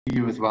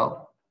You as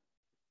well.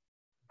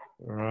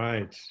 All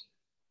right.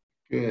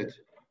 Good.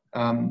 We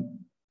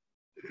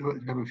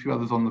have a few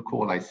others on the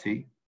call, I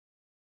see.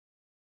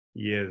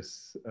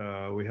 Yes,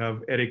 we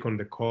have Erik on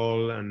the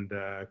call and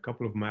a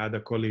couple of my other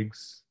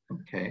colleagues.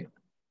 Okay,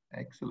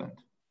 excellent.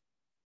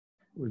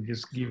 We'll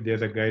just give the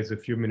other guys a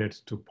few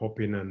minutes to pop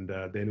in and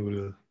then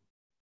we'll...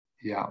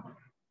 Yeah.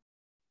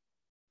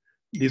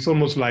 It's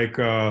almost like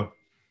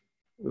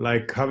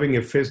having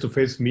a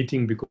face-to-face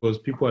meeting because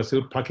people are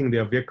still parking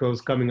their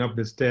vehicles, coming up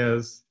the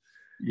stairs.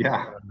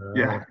 Yeah,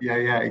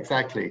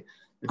 exactly.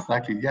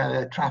 Exactly.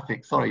 Yeah,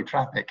 traffic. Sorry,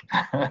 traffic.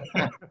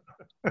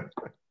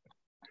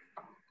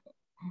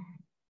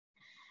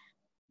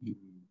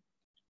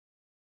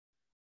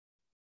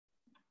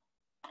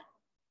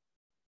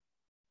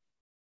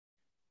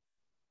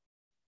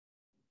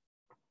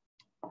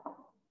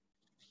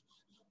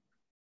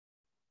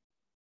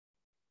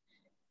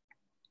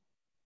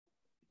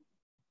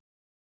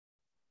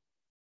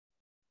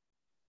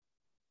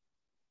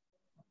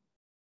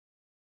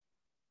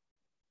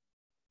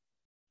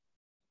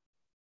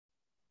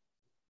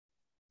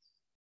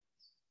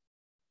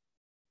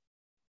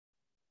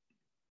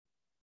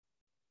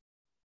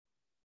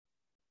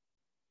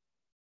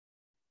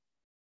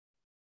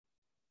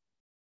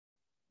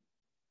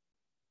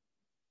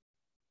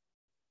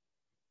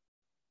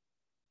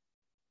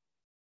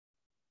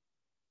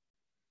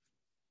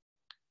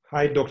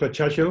 Hi, Dr.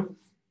 Churchill.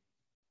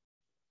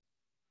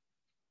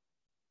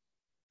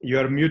 You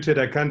are muted,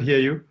 I can't hear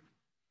you.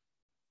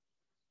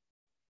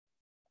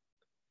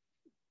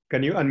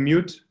 Can you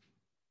unmute?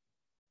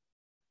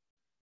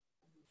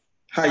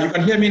 Hi, you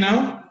can hear me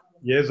now?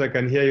 Yes, I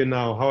can hear you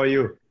now. How are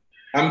you?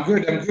 I'm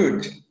good, I'm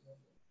good.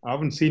 I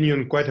haven't seen you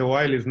in quite a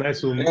while. It's nice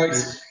to, No,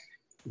 it's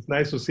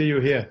nice to see you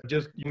here.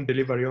 Just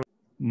delivery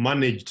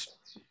managed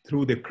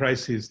through the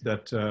crisis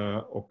that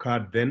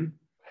occurred then,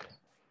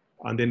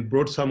 and then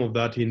brought some of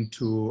that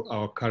into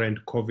our current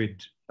COVID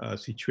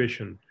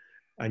situation,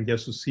 and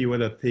just to see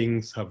whether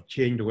things have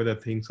changed, whether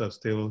things are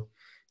still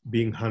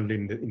being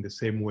handled in the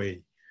same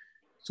way.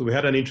 So we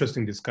had an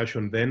interesting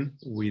discussion then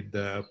with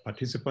the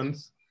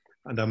participants,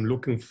 and I'm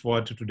looking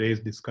forward to today's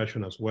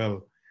discussion as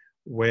well,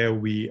 where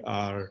we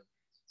are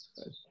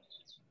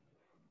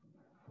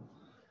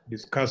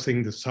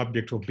discussing the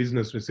subject of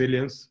business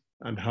resilience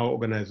and how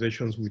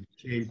organizations will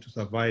change to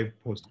survive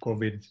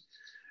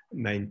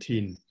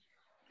post-COVID-19.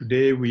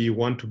 Today, we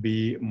want to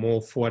be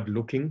more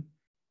forward-looking,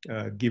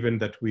 given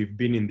that we've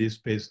been in this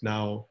space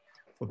now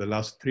for the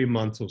last 3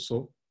 months or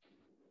so.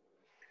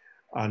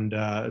 And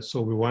so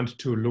we want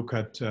to look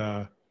at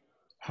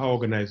how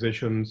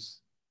organizations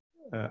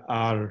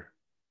are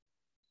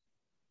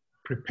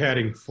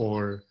preparing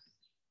for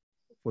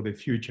the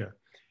future.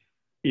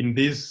 In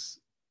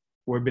this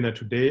webinar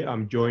today,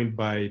 I'm joined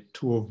by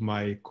two of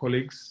my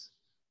colleagues,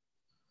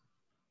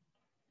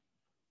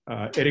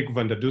 Erik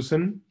van der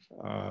Dussen,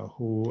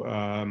 who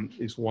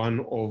is one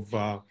of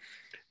our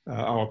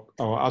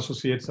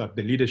associates at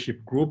the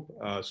leadership group,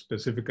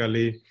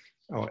 specifically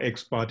our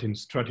expert in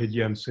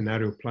strategy and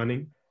scenario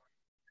planning,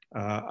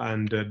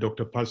 and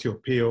Dr. Percy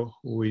Opio,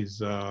 who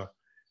is our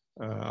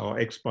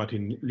expert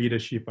in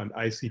leadership and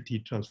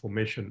ICT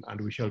transformation.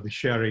 And we shall be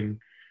sharing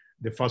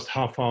the first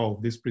half hour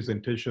of this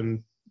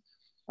presentation,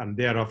 and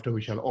thereafter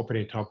we shall open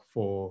it up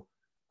for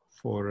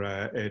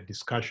a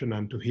discussion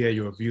and to hear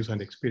your views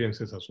and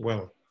experiences as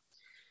well.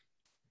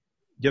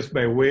 Just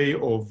by way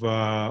of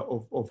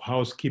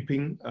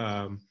housekeeping,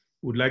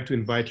 would like to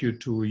invite you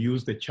to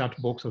use the chat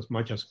box as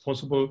much as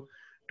possible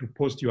to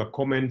post your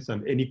comments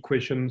and any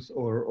questions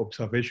or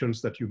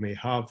observations that you may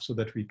have, so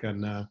that we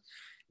can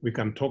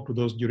talk to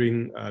those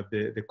during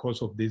the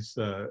course of this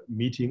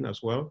meeting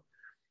as well.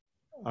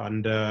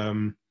 And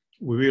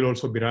we will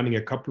also be running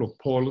a couple of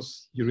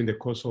polls during the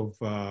course of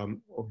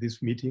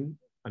this meeting,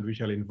 and we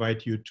shall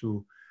invite you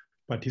to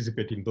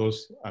participate in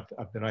those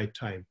at the right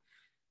time.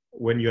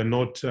 When you're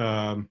not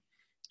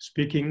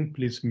speaking,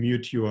 please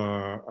mute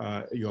your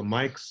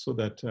mics so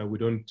that we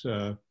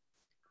don't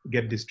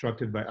get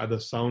distracted by other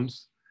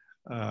sounds,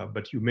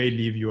 but you may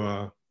leave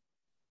your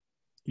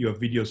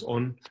videos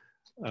on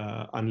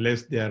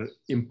unless they're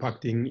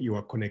impacting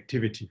your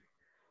connectivity.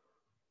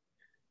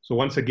 So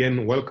once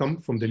again,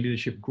 welcome from the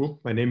leadership group.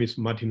 My name is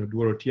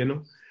Oduor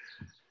Otieno.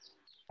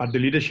 At the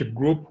leadership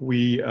group,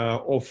 we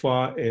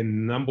offer a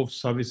number of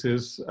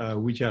services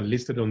which are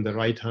listed on the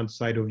right-hand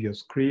side of your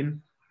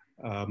screen.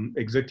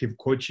 Executive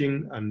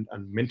coaching and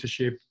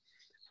mentorship,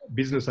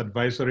 business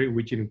advisory,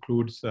 which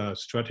includes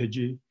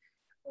strategy,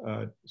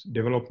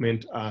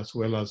 development, as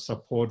well as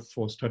support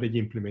for strategy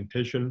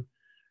implementation,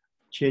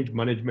 change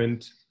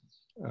management,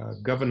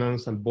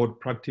 governance and board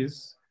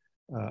practice,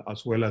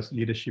 as well as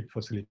leadership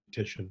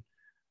facilitation.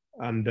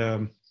 And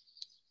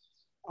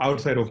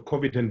outside of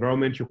COVID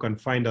environment, you can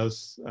find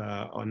us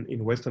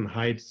in Western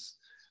Heights,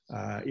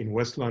 in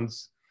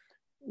Westlands.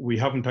 We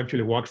haven't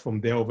actually worked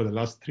from there over the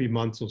last 3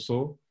 months or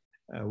so.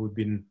 We've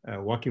been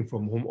working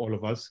from home, all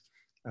of us.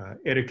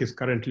 Erik is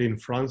currently in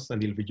France,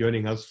 and he'll be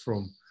joining us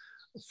from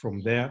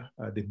there,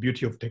 the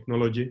beauty of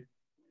technology.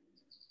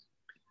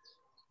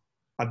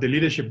 At the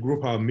leadership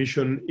group, our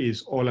mission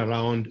is all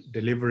around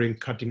delivering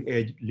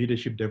cutting-edge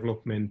leadership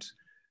development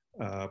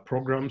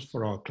programs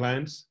for our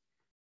clients,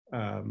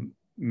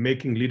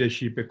 making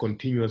leadership a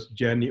continuous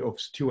journey of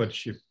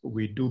stewardship.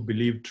 We do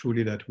believe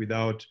truly that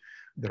without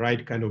the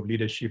right kind of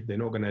leadership,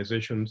 then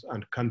organizations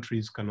and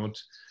countries cannot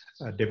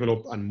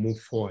develop and move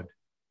forward.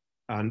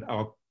 And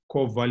our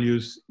core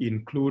values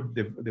include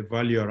the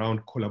value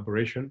around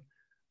collaboration.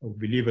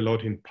 We believe a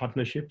lot in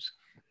partnerships.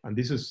 And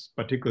this is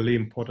particularly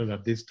important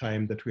at this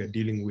time that we are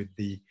dealing with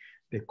the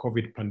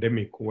COVID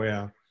pandemic,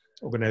 where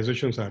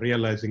organizations are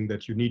realizing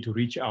that you need to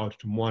reach out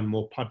to more and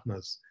more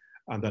partners,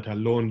 and that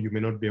alone you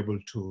may not be able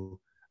to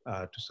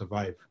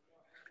survive.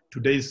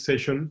 Today's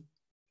session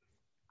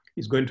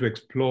is going to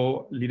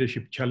explore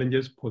leadership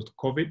challenges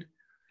post-COVID,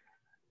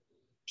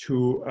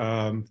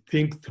 to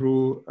think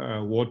through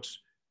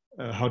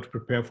how to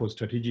prepare for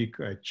strategic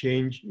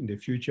change in the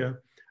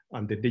future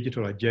and the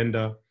digital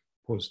agenda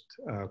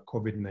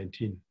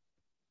post-COVID-19.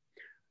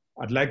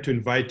 I'd like to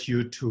invite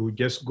you to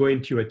just go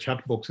into your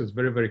chat boxes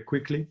very, very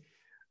quickly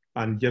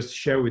and just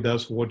share with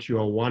us what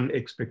your one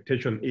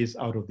expectation is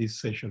out of this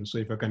session. So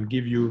if I can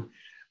give you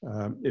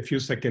a few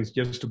seconds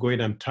just to go in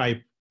and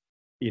type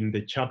in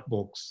the chat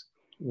box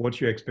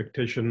what your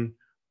expectation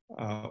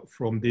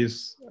from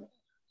this,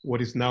 what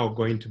is now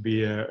going to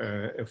be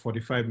a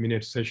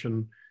 45-minute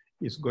session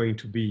is going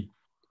to be.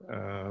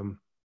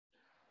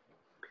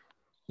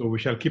 So we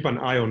shall keep an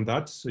eye on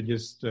that. So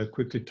just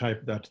quickly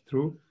type that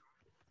through.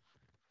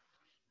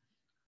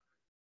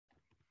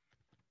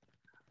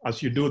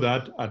 As you do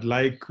that, I'd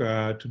like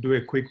to do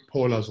a quick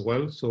poll as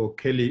well. So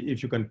Kelly,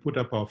 if you can put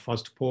up our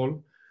first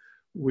poll,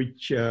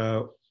 which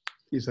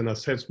is an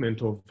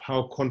assessment of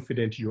how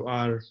confident you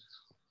are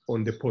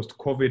on the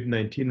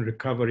post-COVID-19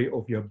 recovery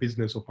of your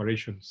business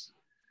operations.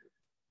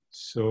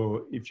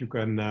 So if you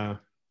can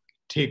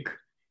take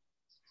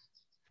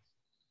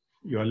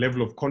your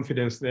level of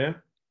confidence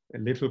there, a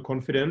little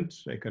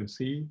confident, I can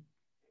see.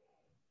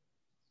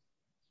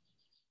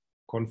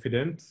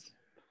 Confident.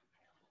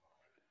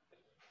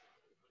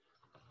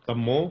 Some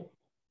more.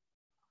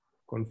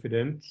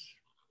 Confident.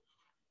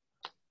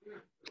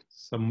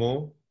 Some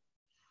more.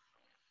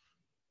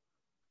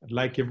 I'd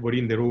like everybody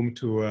in the room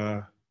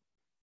to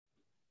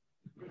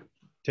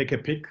take a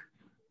pick.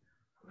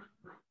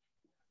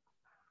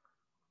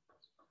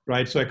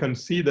 Right, so I can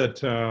see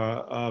that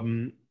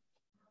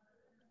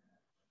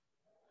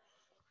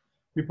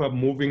people are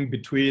moving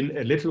between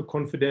a little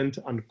confident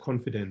and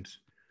confident.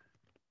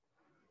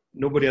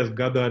 Nobody has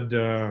gathered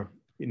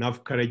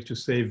enough courage to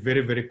say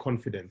very, very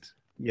confident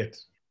yet.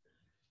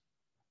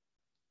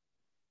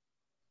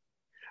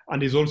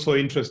 And it's also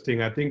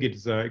interesting, I think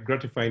it's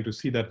gratifying to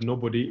see that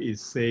nobody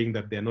is saying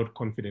that they're not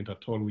confident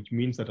at all, which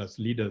means that as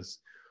leaders,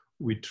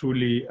 we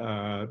truly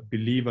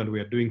believe and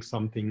we are doing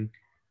something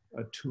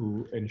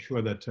to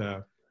ensure that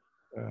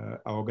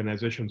our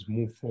organizations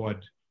move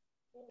forward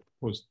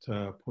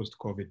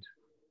post-COVID,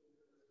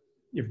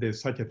 if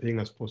there's such a thing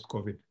as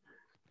post-COVID.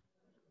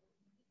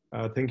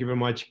 Thank you very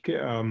much.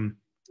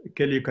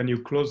 Kelly, can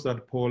you close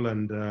that poll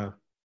and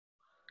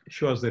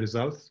show us the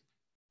results?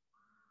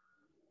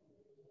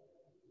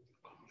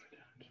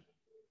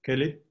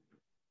 Kelly?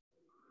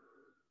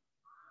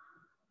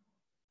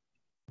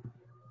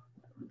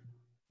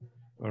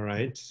 All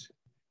right.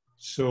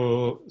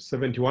 So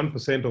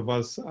 71% of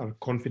us are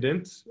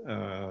confident,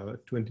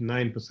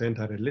 29%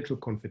 are a little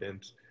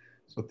confident.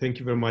 So thank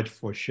you very much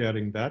for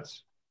sharing that.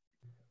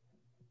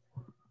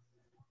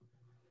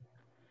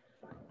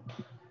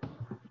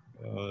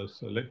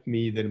 So let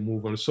me then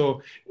move on.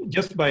 So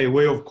just by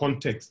way of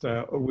context,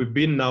 we've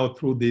been now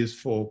through this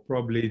for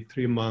probably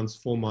 3 months,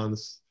 4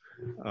 months,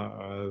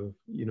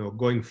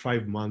 going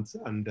 5 months.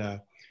 And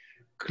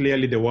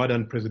clearly the word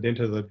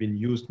unprecedented has been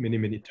used many,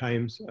 many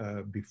times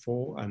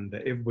before, and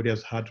everybody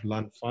has had to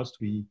learn fast.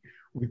 We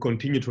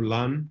continue to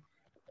learn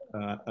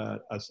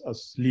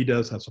as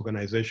leaders, as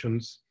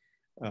organizations,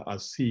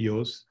 as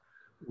CEOs.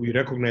 We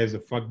recognize the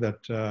fact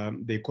that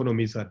the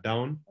economies are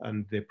down,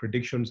 and the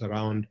predictions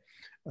around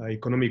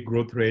economic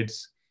growth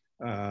rates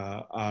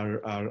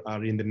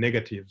are in the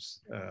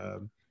negatives.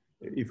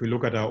 If we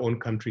look at our own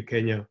country,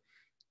 Kenya,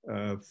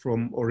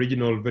 from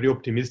original very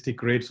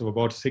optimistic rates of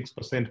about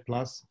 6%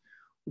 plus,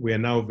 we are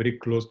now very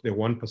close to the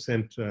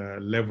 1%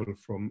 level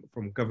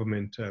from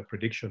government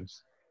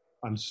predictions.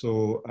 And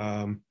so,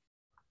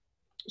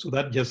 so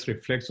that just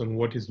reflects on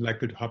what is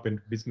likely to happen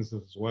to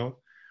businesses as well.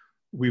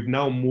 We've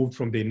now moved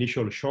from the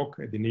initial shock,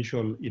 the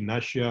initial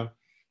inertia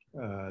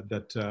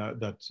that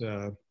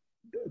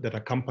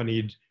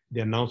accompanied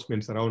the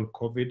announcements around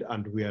COVID,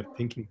 and we are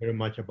thinking very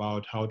much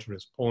about how to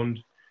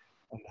respond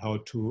and how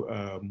to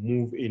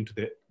move into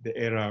the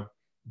era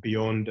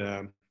beyond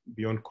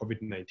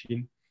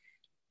COVID-19.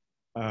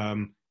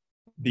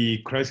 The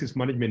crisis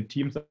management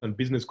teams and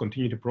business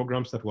continuity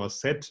programs that were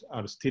set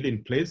are still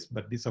in place,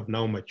 but these have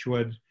now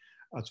matured,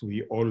 as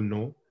we all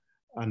know,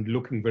 and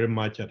looking very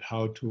much at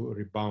how to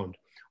rebound.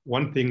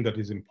 One thing that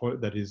is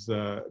important,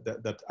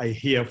 that I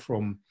hear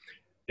from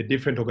the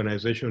different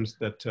organizations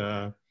that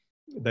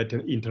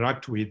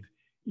interact with,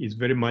 is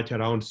very much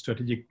around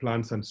strategic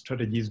plans and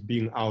strategies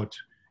being out,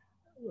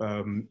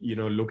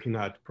 looking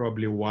at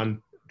probably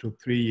 1 to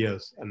 3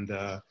 years,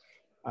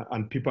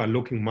 and people are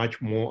looking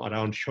much more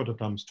around shorter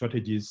term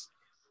strategies,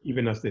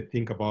 even as they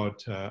think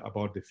about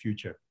the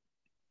future.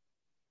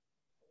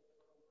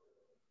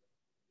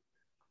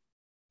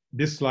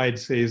 This slide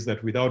says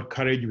that without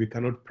courage, we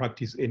cannot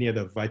practice any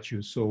other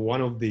virtue. So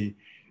one of the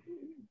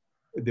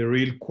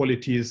real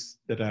qualities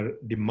that are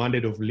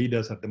demanded of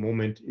leaders at the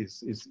moment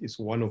is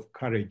one of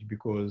courage,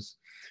 because,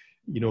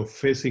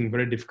 facing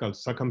very difficult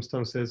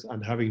circumstances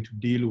and having to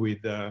deal with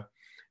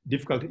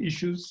difficult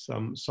issues,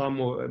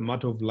 some are a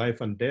matter of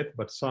life and death,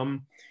 but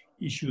some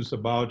issues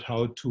about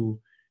how to,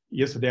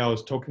 yesterday I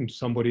was talking to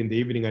somebody in the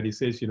evening and he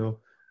says,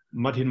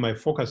 Martin, my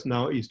focus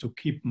now is to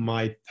keep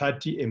my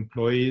 30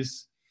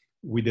 employees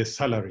with a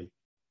salary.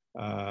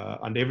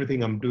 And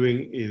everything I'm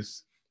doing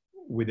is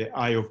with the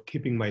eye of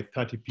keeping my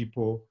 30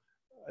 people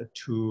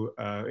to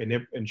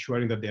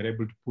ensuring that they're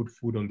able to put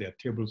food on their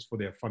tables for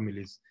their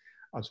families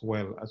as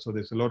well. So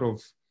there's a lot of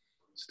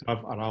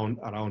stuff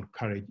around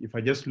courage. If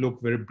I just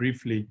look very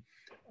briefly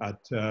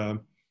at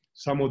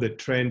some of the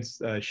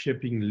trends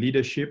shaping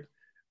leadership,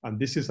 and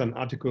this is an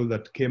article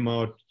that came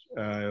out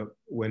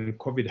when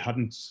COVID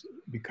hadn't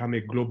become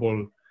a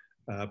global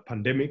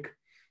pandemic,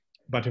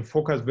 but a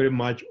focus very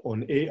much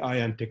on AI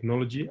and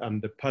technology,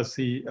 and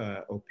Percy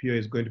Opio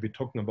is going to be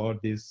talking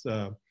about this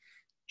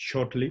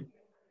shortly.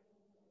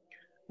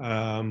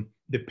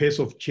 The pace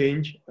of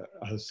change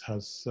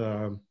has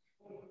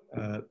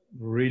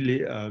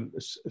really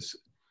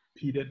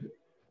speeded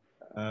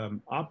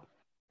up.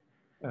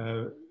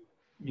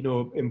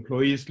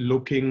 Employees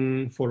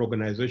looking for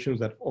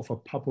organizations that offer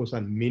purpose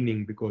and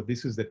meaning, because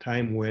this is the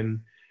time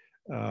when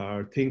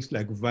things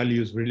like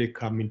values really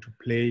come into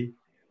play.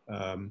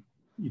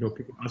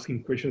 People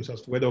asking questions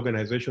as to whether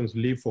organizations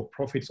live for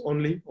profits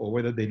only or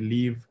whether they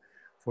live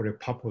for a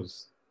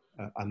purpose.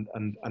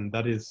 And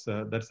that's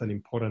an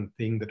important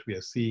thing that we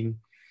are seeing.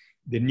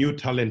 The new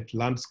talent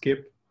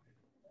landscape,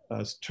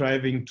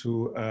 striving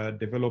to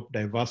develop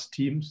diverse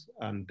teams,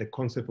 and the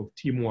concept of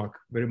teamwork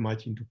very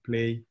much into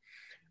play,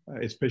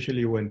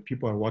 especially when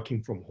people are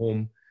working from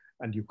home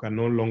and you can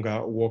no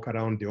longer walk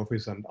around the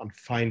office and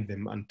find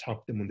them and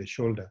tap them on the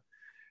shoulder.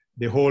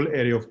 The whole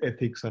area of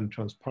ethics and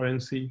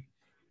transparency,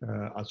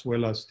 as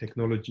well as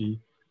technology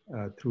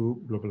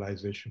through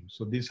globalization.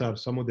 So these are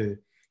some of the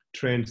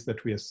trends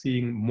that we are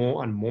seeing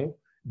more and more.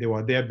 They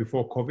were there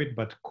before COVID,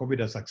 but COVID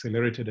has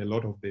accelerated a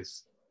lot of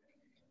this.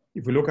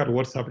 If we look at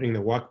what's happening in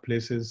the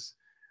workplaces,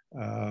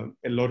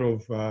 a lot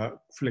of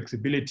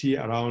flexibility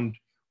around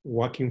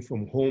working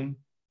from home,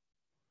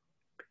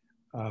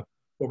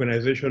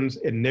 organizations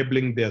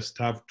enabling their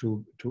staff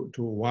to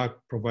work,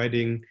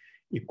 providing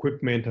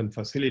equipment and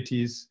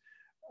facilities,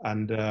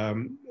 and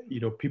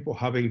people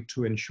having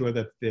to ensure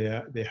that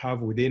they have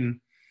within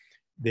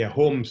their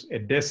homes a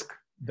desk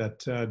that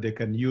they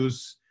can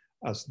use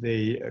as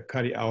they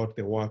carry out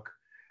the work.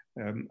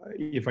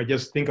 If I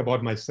just think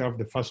about myself,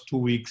 the first 2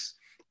 weeks,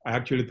 I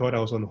actually thought I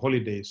was on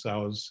holiday, so I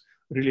was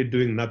really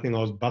doing nothing. I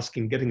was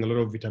basking, getting a lot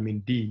of vitamin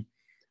D.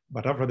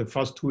 But after the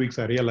first 2 weeks,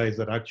 I realized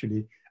that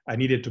actually I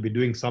needed to be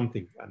doing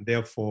something, and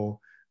therefore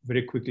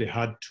very quickly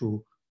had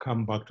to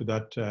come back to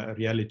that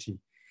reality.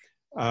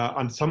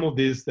 And some of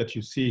these that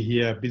you see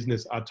here,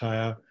 business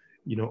attire,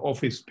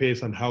 office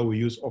space and how we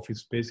use office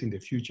space in the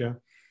future,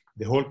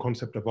 the whole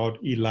concept about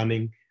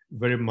e-learning,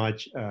 very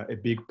much a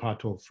big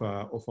part of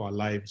our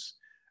lives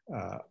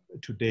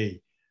today.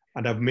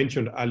 And I've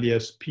mentioned earlier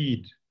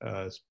speed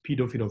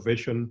of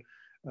innovation,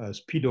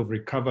 speed of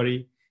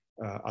recovery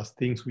as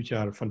things which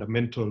are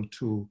fundamental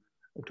to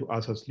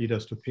us as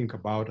leaders to think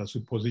about as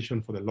we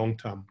position for the long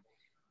term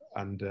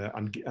and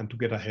to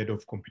get ahead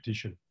of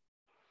competition.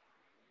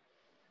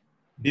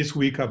 This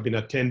week I've been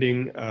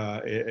attending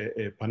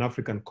a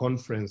Pan-African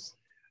conference,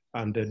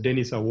 and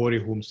Dennis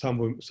Awori, whom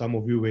some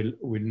of you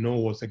will know,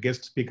 was a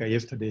guest speaker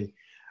yesterday.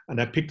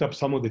 And I picked up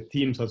some of the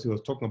themes as he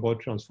was talking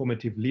about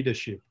transformative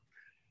leadership,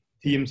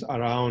 themes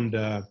around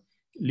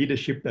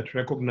leadership that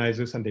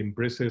recognizes and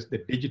embraces the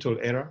digital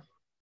era,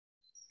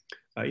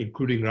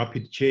 including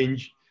rapid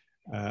change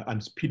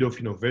and speed of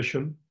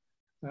innovation,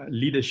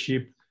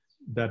 leadership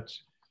that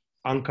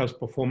anchors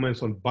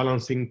performance on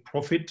balancing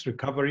profit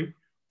recovery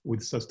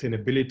with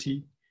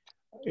sustainability,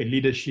 a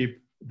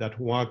leadership that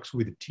works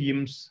with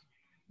teams,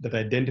 that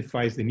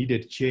identifies the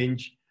needed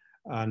change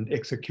and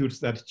executes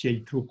that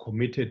change through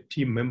committed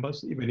team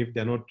members, even if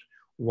they're not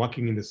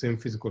working in the same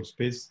physical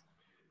space,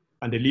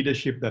 and a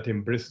leadership that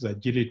embraces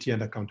agility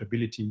and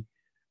accountability,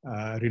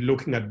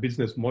 relooking at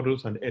business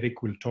models, and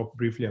Erik will talk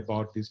briefly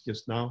about this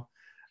just now,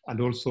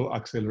 and also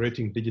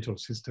accelerating digital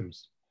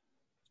systems.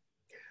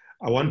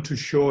 I want to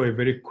show a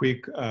very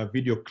quick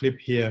video clip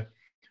here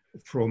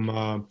from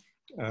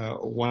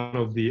one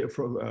of the,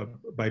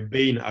 by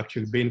Bain,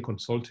 actually, Bain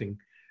Consulting,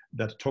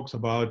 that talks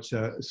about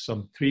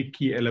some 3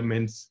 key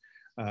elements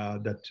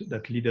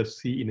that leaders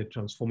see in a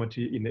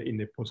transformative,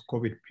 in a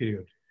post-COVID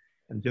period.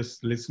 And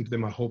just listen to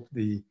them. I hope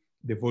the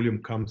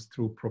volume comes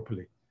through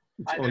properly.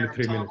 It's Hi only there,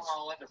 3 Tom minutes.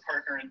 Holland, a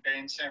partner in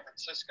Bain San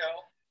Francisco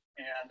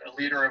and a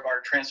leader of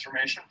our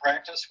transformation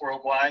practice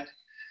worldwide.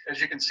 As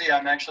you can see,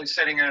 I'm actually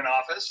sitting in an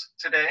office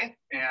today,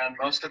 and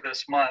most of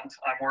this month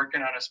I'm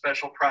working on a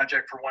special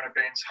project for one of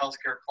Bain's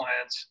healthcare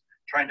clients,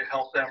 trying to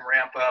help them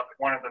ramp up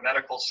one of the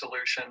medical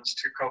solutions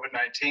to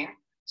COVID-19.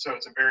 So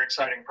it's a very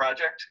exciting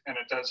project, and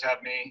it does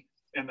have me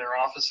in their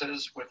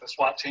offices with the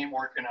SWAT team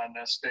working on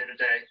this day to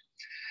day.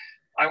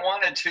 I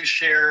wanted to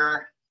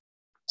share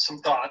some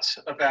thoughts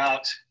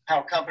about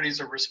how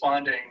companies are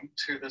responding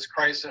to this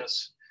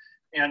crisis.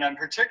 And I'm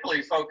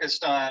particularly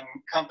focused on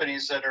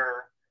companies that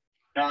are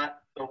not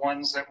the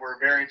ones that were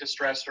very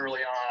distressed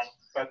early on,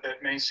 but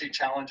that may see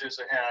challenges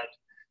ahead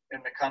in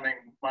the coming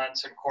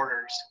months and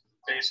quarters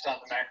based on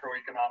the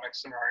macroeconomic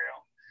scenario.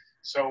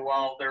 So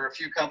while there are a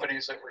few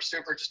companies that were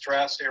super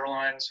distressed,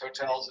 airlines,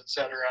 hotels, et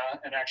cetera,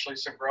 and actually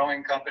some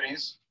growing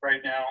companies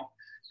right now,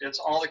 it's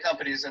all the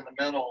companies in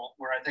the middle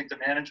where I think the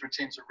management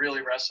teams are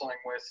really wrestling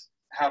with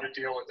how to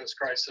deal with this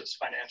crisis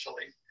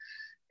financially.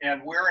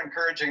 And we're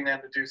encouraging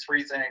them to do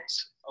three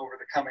things over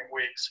the coming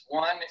weeks.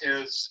 One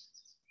is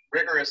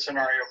rigorous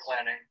scenario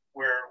planning,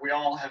 where we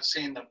all have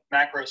seen the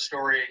macro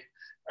story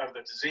of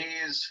the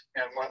disease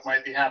and what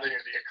might be happening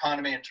to the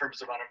economy in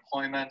terms of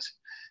unemployment.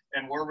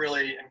 And we're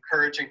really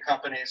encouraging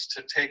companies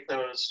to take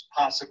those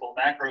possible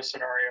macro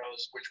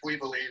scenarios, which we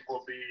believe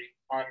will be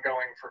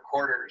ongoing for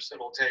quarters.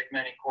 It'll take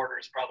many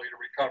quarters probably to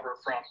recover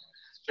from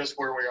just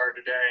where we are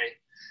today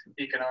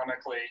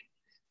economically,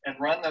 and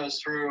run those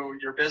through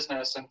your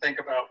business and think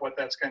about what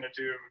that's going to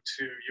do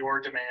to your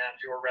demand,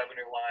 your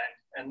revenue line,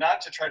 and not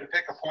to try to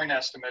pick a point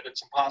estimate.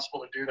 It's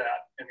impossible to do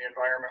that in the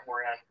environment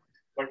we're in,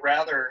 but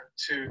rather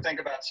to think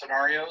about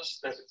scenarios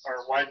that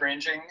are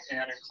wide-ranging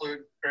and include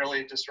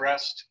fairly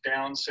distressed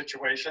down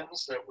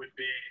situations that would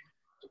be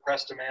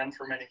depressed demand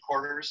for many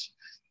quarters,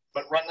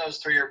 but run those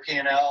through your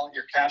P&L,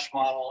 your cash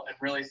model, and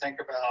really think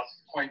about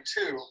point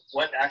two,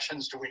 what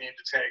actions do we need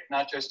to take,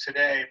 not just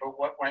today, but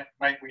what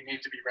might we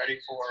need to be ready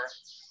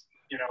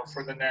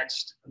for the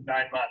next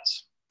 9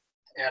 months,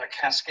 and a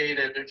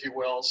cascaded, if you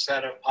will,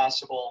 set of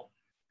possible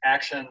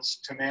actions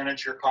to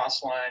manage your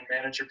cost line,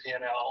 manage your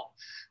P&L,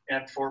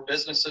 and for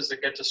businesses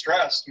that get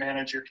distressed,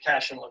 manage your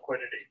cash and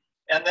liquidity.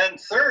 And then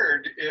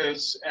third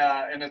is,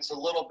 and it's a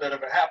little bit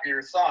of a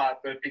happier thought,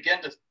 but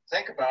begin to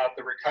think about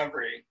the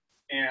recovery,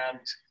 and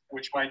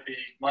which might be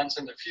months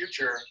in the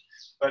future.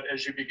 But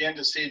as you begin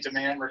to see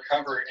demand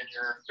recover in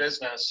your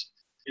business,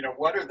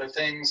 what are the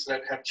things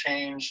that have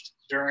changed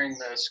during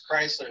this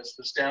crisis,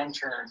 this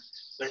downturn,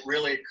 that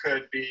really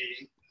could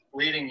be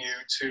leading you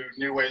to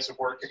new ways of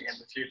working in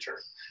the future?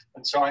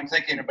 And so I'm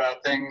thinking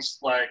about things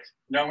like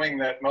knowing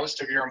that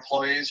most of your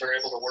employees are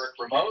able to work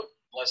remote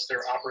unless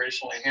they're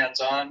operationally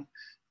hands-on.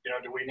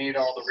 Do we need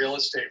all the real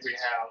estate we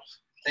have?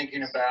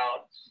 Thinking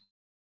about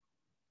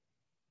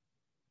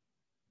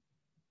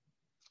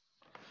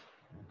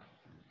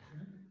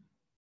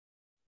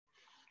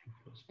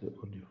the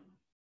audio.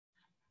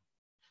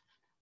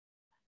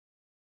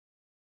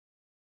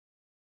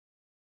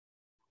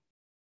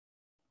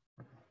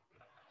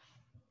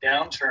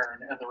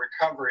 downturn and the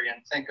recovery,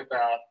 and think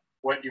about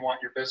what you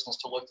want your business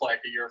to look like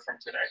a year from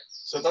today.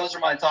 So those are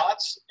my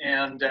thoughts,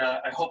 and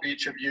I hope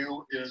each of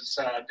you is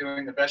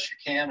doing the best you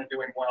can and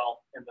doing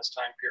well in this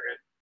time period.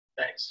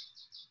 Thanks.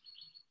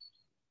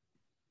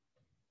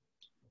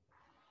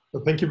 So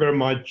thank you very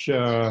much.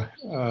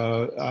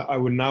 I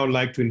would now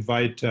like to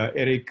invite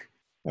Erik.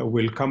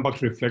 We'll come back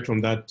to reflect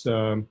on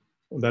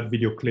that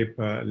video clip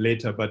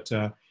later, but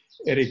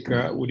Erik,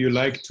 would you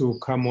like to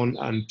come on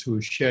and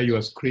to share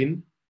your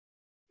screen?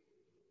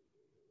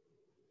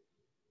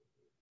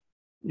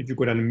 If you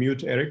could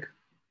unmute, Erik.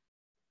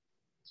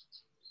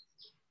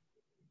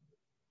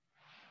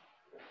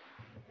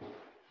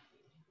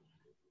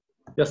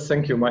 Yes,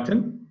 thank you,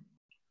 Martin.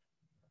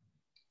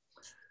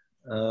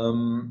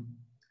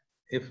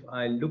 If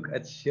I look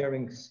at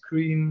sharing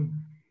screen,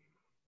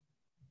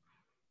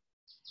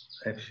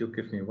 if you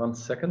give me 1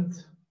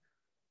 second.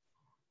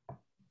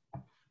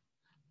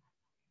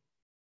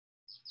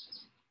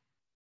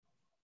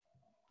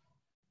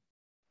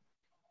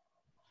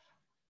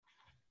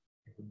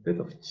 A bit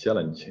of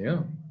challenge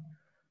here.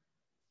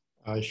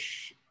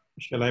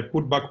 Shall I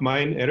put back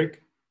mine,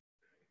 Erik?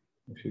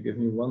 If you give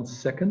me 1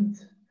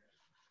 second.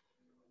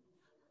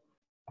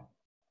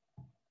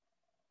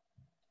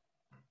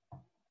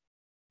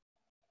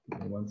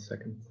 Give me 1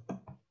 second.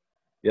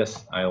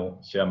 Yes,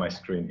 I'll share my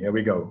screen. Here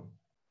we go.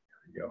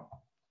 Here we go.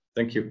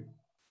 Thank you.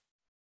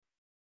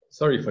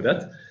 Sorry for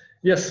that.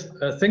 Yes,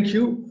 thank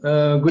you.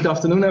 Good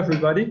afternoon,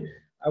 everybody.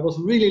 I was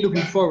really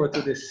looking forward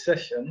to this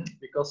session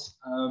because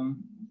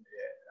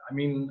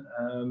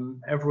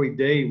every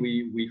day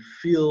we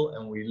feel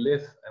and we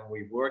live and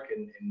we work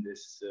in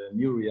this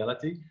new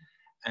reality,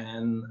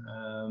 and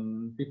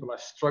people are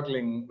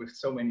struggling with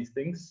so many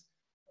things.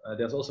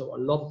 There's also a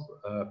lot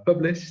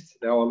published.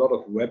 There are a lot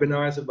of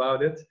webinars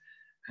about it,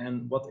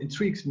 and what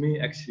intrigues me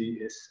actually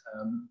is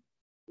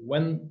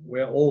when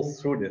we're all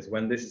through this,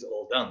 when this is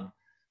all done,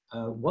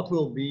 what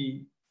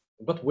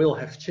will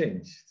have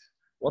changed?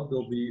 what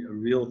will be a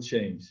real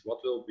change? What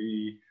will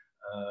be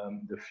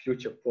the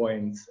future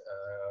point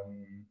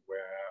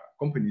where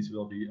companies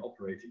will be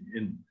operating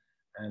in?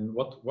 And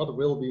what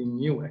will be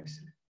new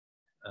actually,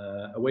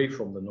 away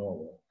from the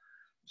normal?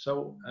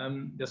 So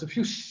there's a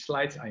few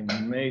slides I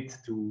made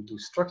to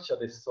structure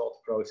this thought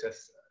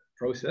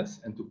process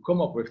and to come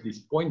up with these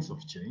points of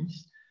change.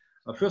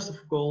 First of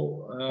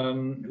all,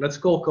 let's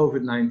call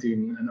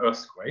COVID-19 an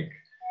earthquake.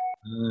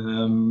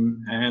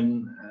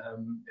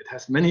 It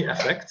has many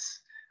effects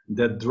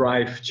that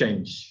drive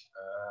change.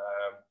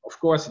 Of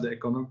course, the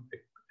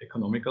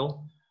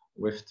economical,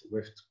 with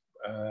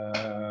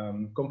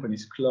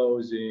companies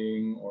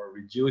closing or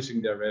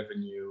reducing their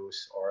revenues,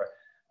 or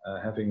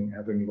having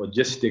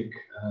logistic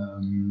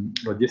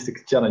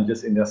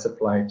challenges in their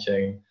supply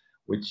chain,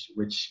 which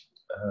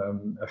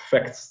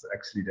affects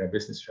actually their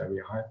business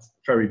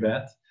very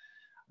bad.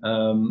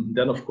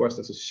 Then of course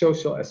there's a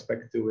social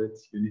aspect to it.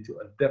 You need to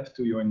adapt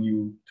to your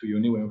new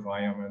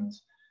environment.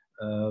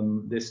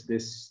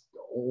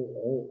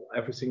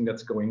 Everything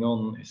that's going on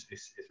is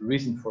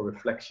reason for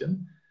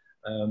reflection.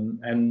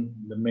 And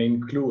the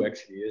main clue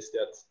actually is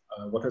that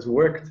what has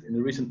worked in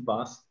the recent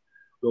past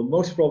will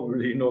most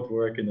probably not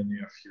work in the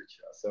near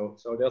future. So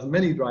there's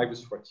many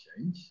drivers for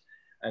change,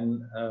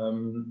 and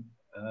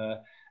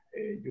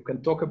you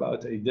can talk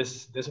about a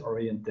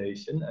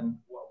disorientation. And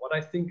what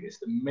I think is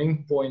the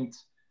main point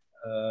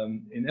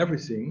in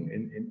everything,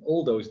 in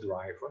all those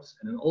drivers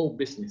and in all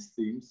business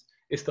themes,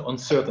 is the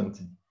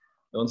uncertainty.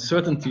 The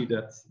uncertainty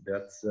that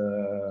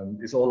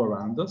is all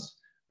around us,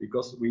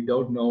 because we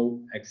don't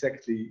know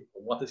exactly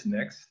what is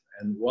next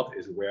and what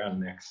is where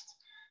next.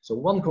 So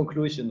one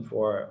conclusion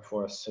for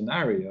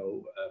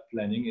scenario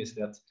planning is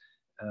that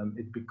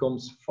it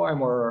becomes far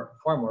more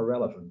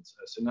relevant.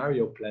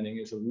 Scenario planning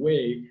is a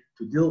way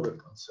to deal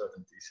with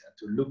uncertainties and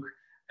to look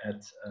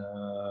at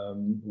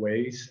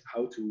ways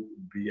how to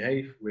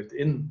behave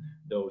within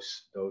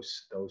those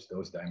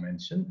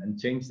dimensions and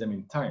change them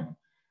in time.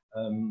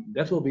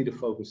 That will be the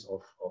focus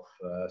of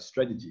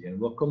strategy, and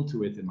we'll come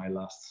to it in my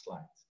last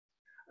slide.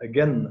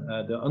 Again,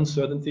 the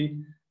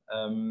uncertainty.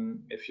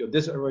 If you're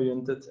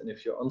disoriented and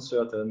if you're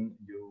uncertain,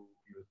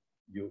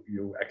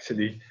 you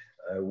actually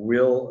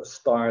will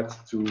start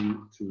to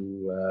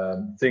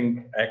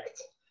think,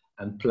 act,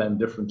 and plan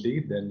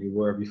differently than you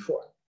were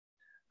before.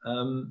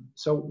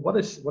 So what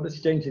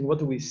is changing? What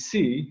do we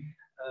see?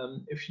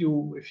 If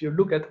you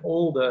look at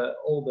all the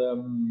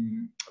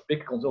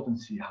big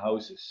consultancy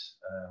houses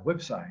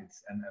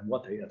websites and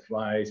what they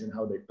advise and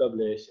how they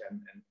publish,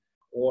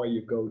 or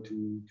you go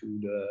to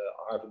the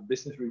Harvard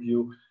Business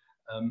Review,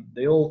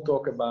 they all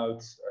talk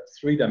about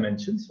 3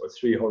 dimensions or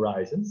 3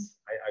 horizons.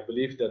 I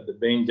believe that the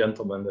Bain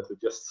gentleman that we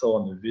just saw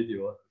in the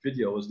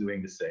video was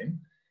doing the same.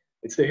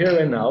 It's the here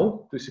and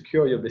now to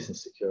secure your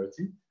business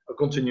security or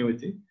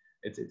continuity.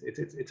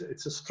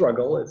 It's a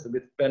struggle. It's a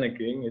bit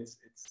panicking. It's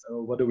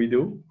what do we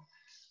do?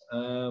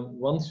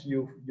 Once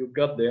you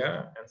got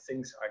there and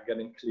things are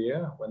getting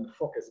clear, when the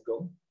fog is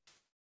gone,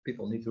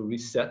 people need to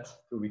reset,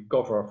 to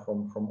recover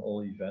from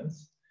all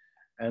events.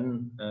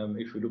 And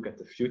if we look at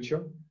the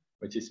future,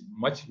 which is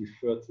much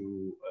referred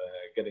to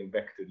getting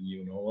back to the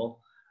new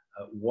normal,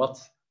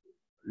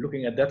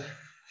 looking at that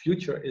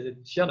future is a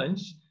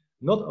challenge,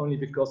 not only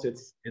because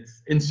it's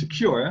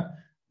insecure,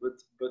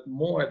 but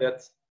more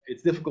that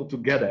it's difficult to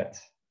get at.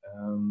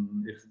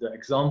 If the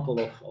example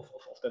of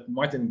that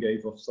Martin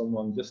gave of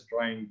someone just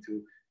trying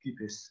to keep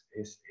his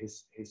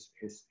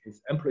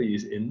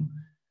employees in,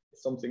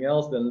 is something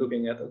else than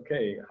looking at,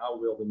 okay, how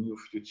will the new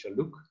future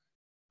look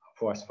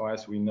for as far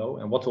as we know,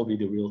 and what will be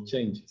the real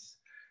changes?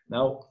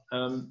 Now,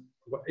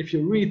 if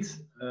you read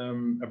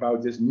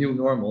about this new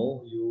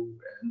normal,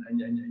 and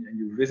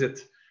you visit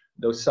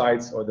those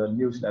sites or the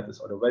newsletters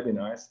or the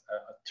webinars,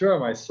 a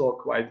term I saw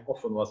quite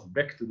often was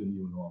back to the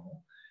new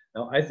normal.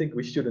 Now, I think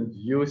we shouldn't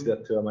use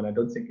that term, and I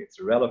don't think it's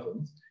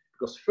relevant,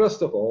 because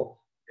first of all,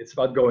 it's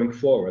about going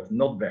forward,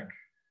 not back.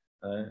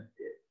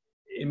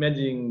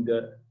 Imagining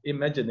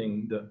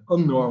the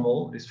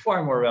unnormal is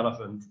far more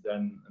relevant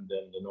than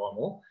the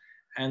normal.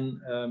 And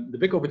the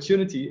big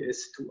opportunity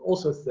is to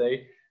also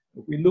say,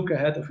 if we look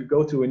ahead, if we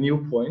go to a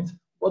new point,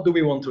 what do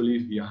we want to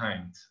leave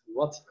behind?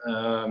 What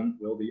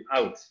will be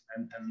out?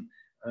 And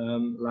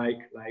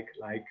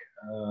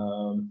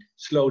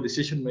slow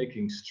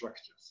decision-making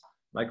structures,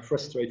 like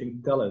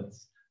frustrating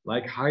talents,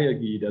 like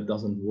hierarchy that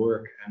doesn't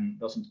work and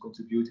doesn't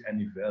contribute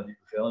any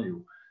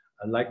value,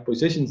 like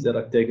positions that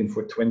are taken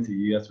for 20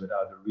 years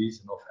without a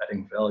reason of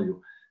adding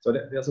value. So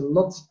there's a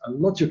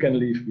lot you can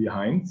leave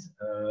behind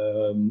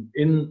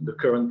in the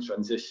current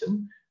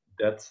transition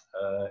that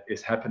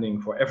is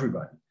happening for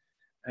everybody.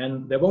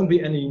 And there won't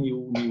be any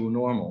new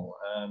normal.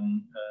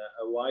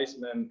 A wise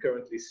man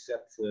currently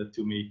said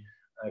to me,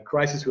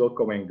 crisis will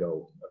come and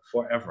go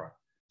forever.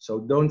 So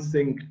don't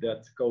think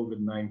that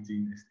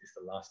COVID-19 is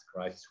the last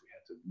crisis we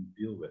had to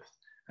deal with.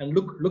 And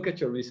look at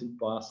your recent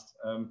past.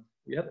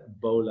 We had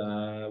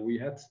Ebola, we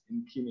had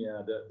in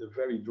Kenya the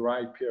very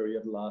dry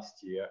period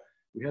last year.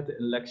 We had the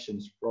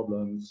elections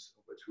problems,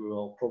 which we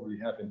will probably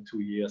have in 2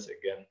 years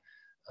again.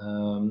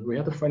 We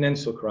had a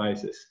financial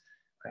crisis.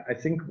 I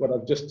think what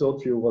I've just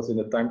told you was in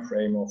a time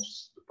frame of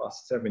the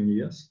past 7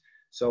 years.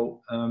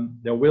 So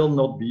there will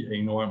not be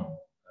a normal.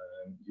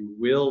 You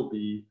will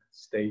be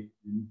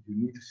you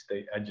need to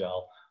stay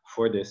agile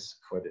for this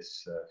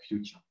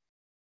future.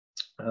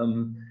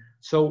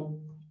 So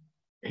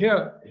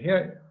here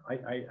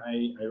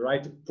I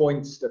write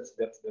points that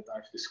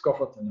I've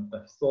discovered and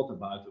that I've thought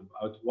about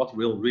what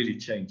will really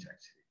change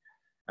actually.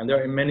 And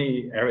there are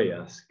many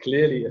areas.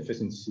 Clearly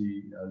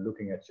efficiency,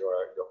 looking at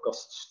your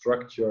cost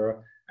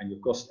structure and your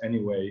cost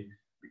anyway,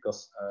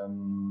 because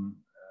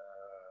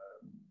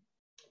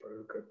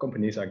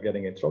companies are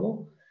getting in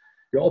trouble.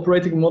 Your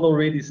operating model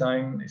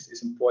redesign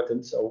is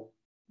important. So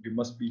you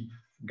must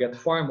get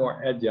far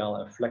more agile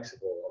and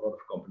flexible, a lot of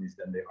companies,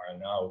 than they are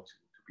now to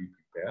be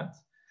prepared.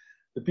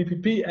 The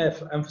PPP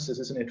emphasis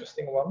is an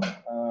interesting one.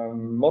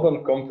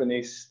 Modern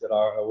companies that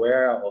are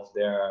aware of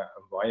their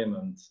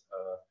environment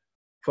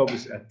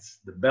focus at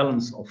the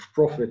balance of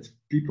profit,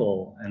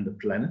 people, and the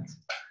planet.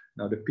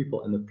 Now the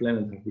people and the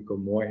planet have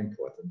become more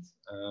important.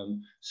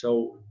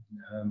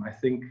 I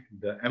think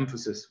the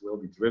emphasis will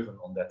be driven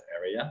on that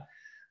area.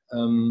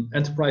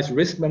 Enterprise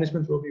risk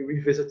management will be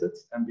revisited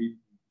and be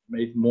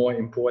made more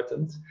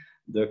important.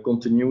 The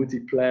continuity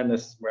plan,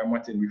 as where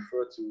Martin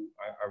referred to,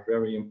 are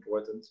very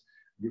important.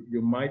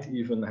 You might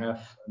even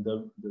have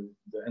the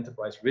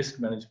enterprise risk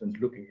management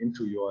looking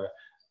into your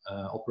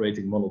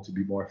operating model to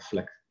be more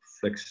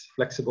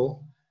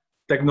flexible.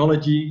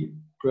 Technology,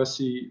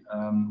 Percy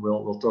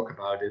will talk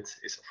about it,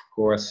 is of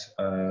course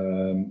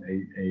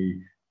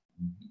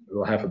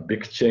will have a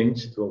big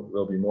change. It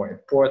will be more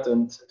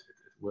important. It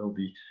will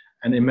be,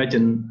 and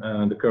imagine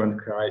the current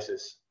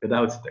crisis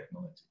without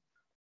technology.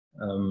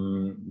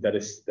 That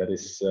is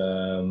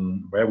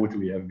where would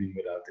we have been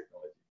without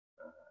technology?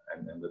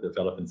 And the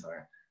developments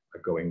are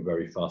going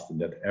very fast in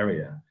that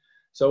area.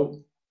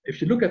 So if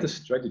you look at the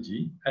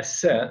strategy, as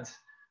said,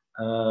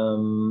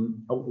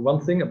 one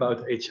thing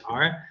about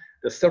HR,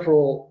 there's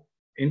several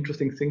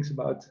interesting things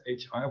about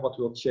HR. What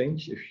will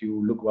change? If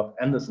you look what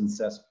Anderson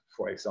says,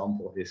 for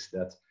example, is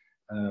that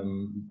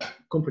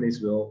companies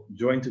will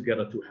join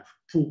together to have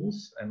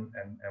pools and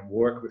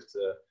work with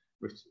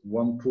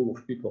one pool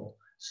of people,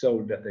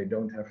 so that they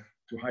don't have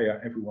to hire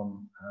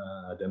everyone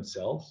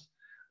themselves.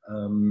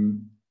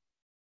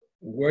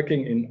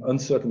 Working in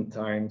uncertain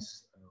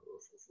times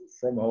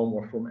from home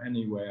or from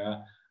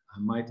anywhere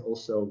might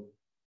also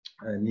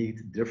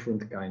need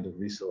different kind of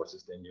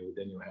resources than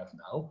you have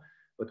now.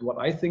 But what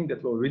I think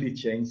that will really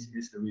change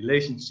is the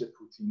relationship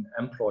between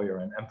employer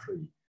and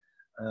employee.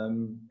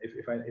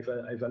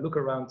 If I look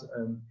around,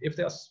 if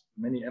there's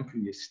many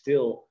employees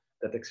still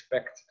that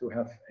expect to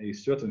have a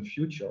certain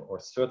future or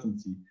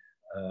certainty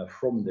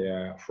from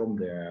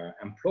their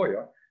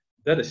employer,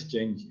 that is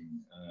changing.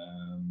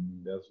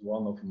 There's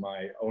one of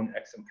my own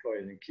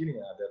ex-employers in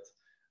Kenya that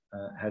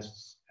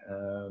has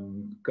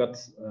cut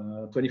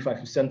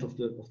 25% of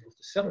the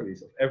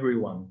salaries of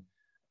everyone,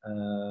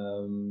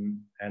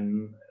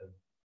 and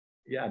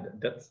yeah,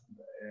 that's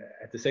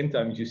at the same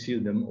time you see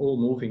them all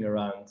moving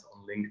around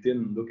on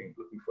LinkedIn looking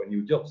for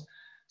new jobs.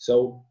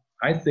 So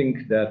I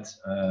think that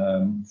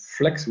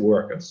flex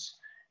workers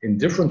in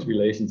different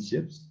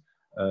relationships,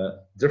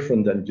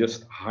 different than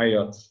just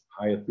hired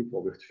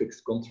people with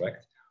fixed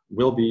contract,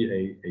 will be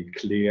a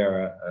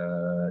clear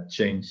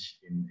change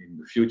in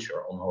the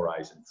future on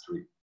Horizon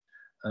 3.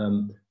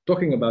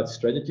 Talking about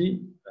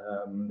strategy,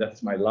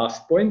 that's my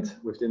last point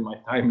within my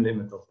time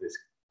limit of this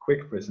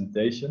quick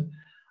presentation.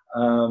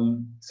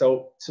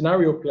 So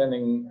scenario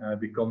planning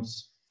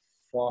becomes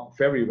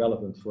very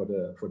relevant for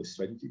the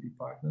strategy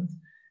department.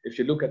 If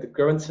you look at the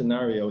current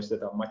scenarios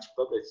that are much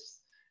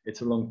published,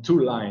 it's along two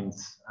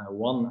lines.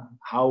 One,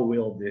 how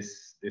will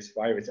this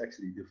virus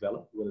actually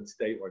develop? Will it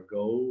stay or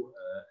go?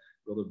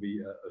 Will there be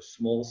a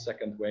small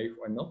second wave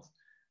or not?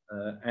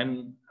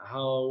 And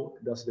how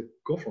does the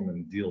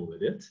government deal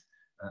with it,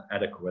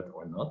 adequate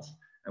or not?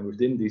 And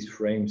within these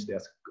frames,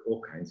 there's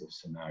all kinds of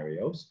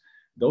scenarios.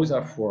 Those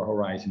are for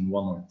Horizon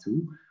 1 or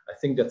 2. I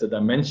think that the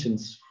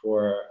dimensions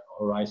for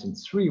Horizon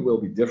 3 will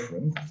be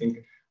different. I think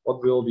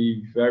what will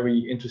be very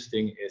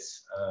interesting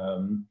is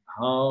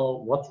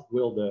what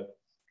will the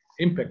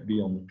impact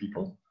be on the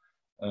people?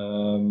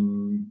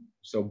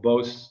 So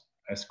both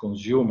as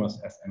consumers,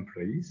 as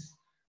employees.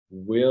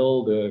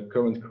 Will the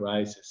current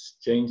crisis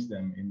change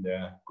them in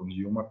their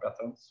consumer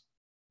patterns?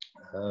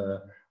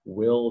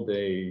 Will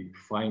they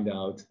find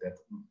out that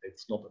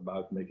it's not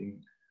about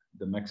making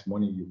the max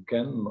money you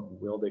can?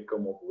 Will they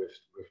come up with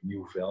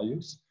new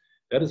values?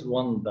 That is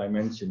one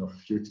dimension of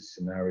future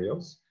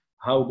scenarios.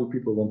 How do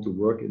people want to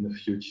work in the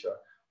future?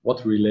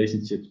 What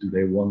relationships do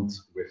they want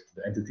with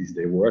the entities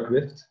they work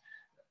with?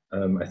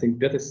 I think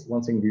that is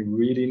one thing we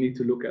really need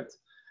to look at.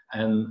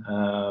 And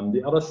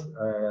the other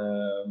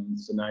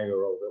scenario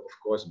will, of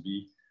course,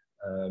 be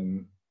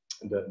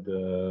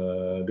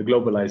the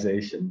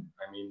globalization.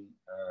 I mean,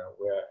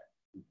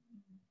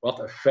 what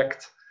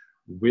effect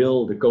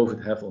will the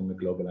COVID have on the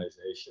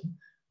globalization?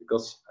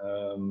 Because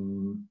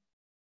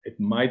it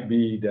might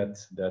be that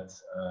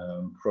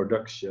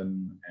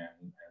production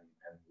and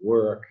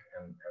work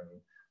and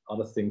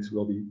other things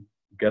will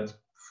get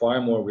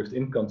far more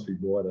within country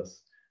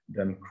borders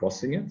than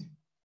crossing it.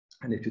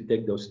 And if you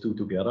take those two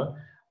together,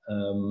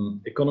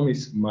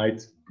 economies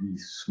might be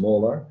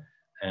smaller,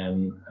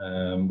 and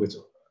which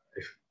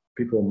if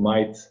people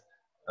might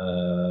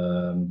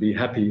be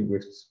happy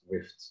with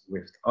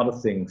other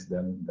things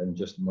than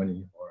just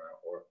money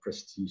or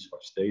prestige or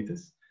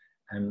status,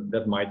 and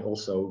that might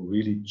also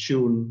really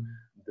tune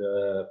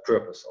the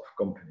purpose of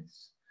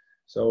companies.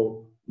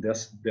 So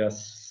there's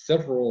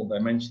several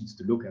dimensions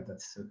to look at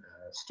that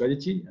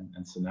strategy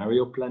and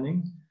scenario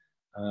planning,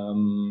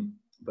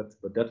 but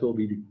that will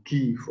be the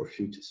key for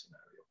future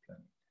scenario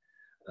planning.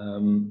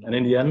 And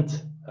in the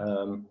end,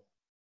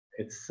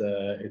 it's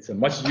a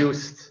much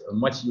used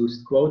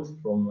quote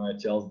from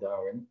Charles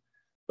Darwin,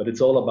 but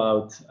it's all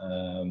about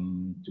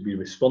to be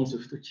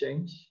responsive to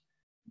change.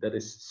 That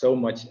is so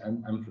much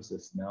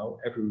emphasis now.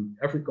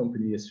 Every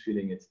company is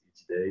feeling it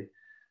each day,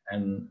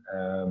 and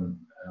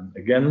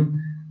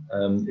again,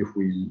 if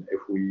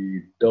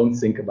we don't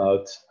think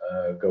about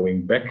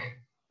going back,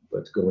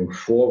 but going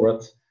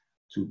forward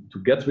to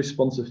get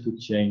responsive to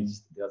change,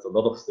 there's a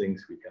lot of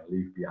things we can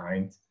leave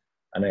behind.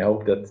 And I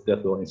hope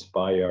that will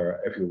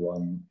inspire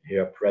everyone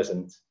here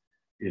present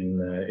in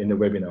the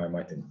webinar,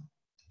 Martin.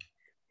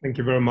 Thank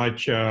you very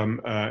much,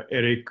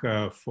 Erik,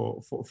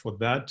 for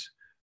that.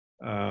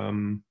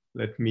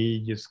 Let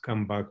me just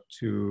come back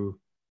to,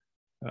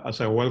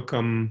 as I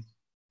welcome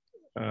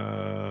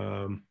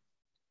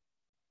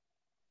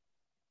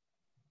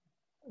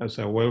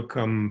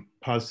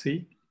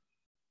Percy.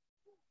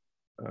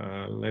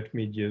 Let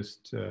me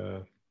just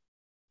a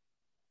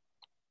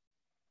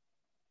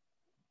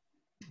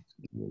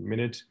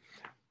minute.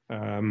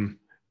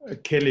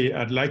 Kelly,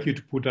 I'd like you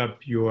to put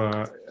up your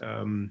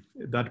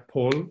that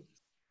poll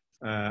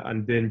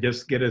and then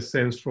just get a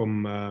sense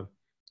from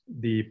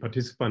the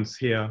participants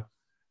here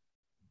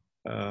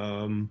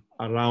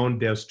around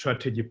their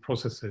strategy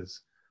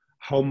processes.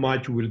 How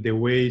much will the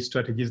way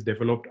strategies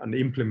developed and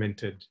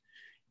implemented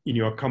in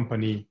your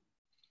company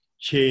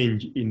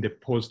change in the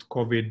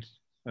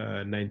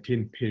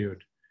post-COVID-19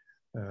 period?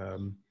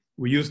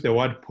 We use the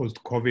word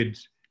post-COVID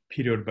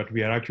period, but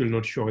we are actually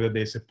not sure whether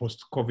there's a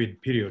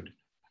post-COVID period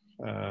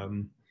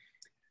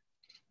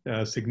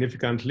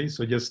significantly.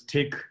 So just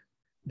take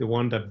the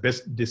one that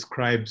best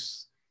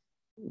describes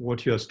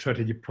what your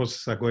strategy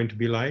processes are going to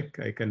be like.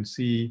 I can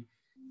see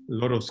a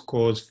lot of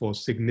scores for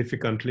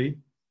significantly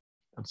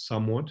and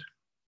somewhat.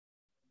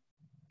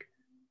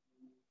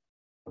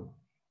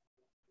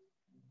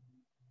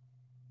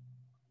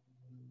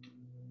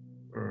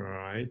 All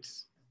right.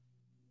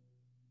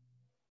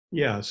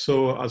 Yeah,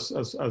 so as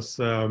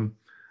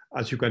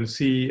you can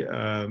see,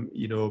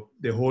 you know,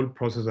 the whole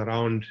process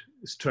around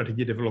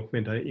strategy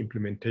development and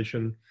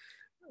implementation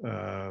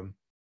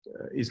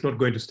is not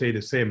going to stay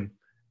the same.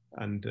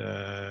 And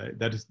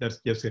that's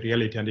just a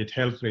reality, and it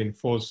helps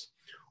reinforce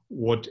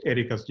what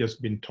Erik has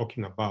just been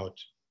talking about.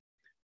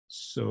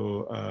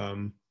 So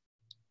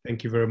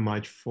thank you very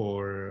much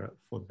for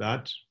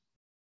that.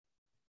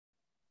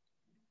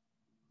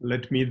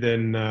 Let me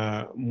then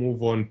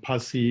move on.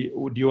 Percy,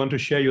 do you want to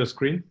share your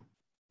screen?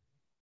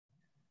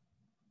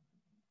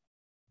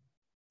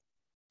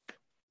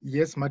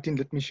 Yes, Martin,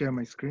 let me share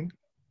my screen.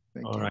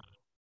 Thank you. All right.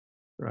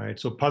 Right.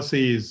 So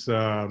Percy is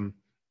a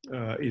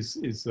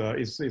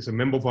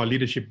member of our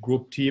leadership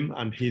group team,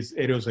 and his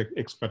areas of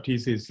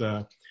expertise is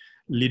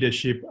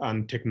leadership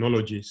and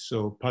technology.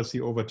 So Percy,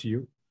 over to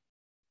you.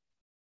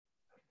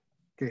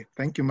 Okay,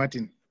 thank you,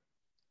 Martin.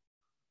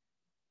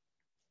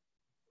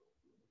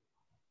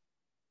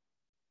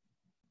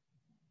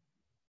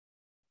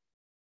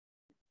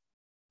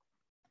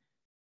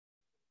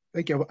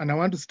 Thank you, and I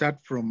want to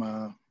start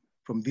from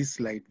this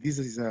slide. This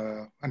is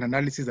an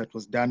analysis that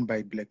was done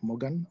by Blake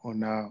Morgan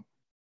on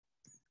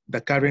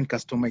the current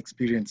customer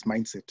experience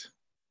mindset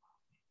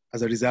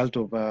as a result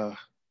of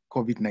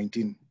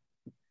COVID-19.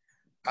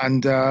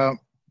 And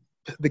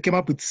they came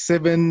up with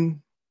 7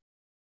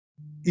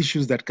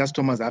 issues that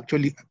customers are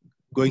actually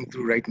going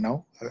through right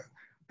now.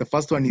 The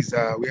first one is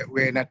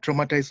we're in a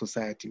traumatized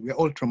society. We're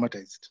all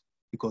traumatized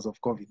because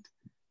of COVID.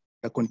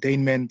 The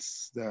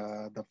containments,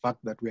 the fact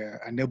that we are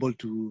unable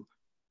to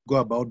go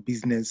about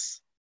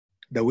business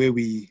the way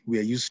we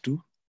are used to.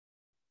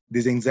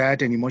 There's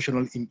anxiety and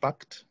emotional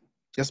impact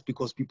just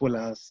because people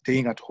are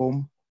staying at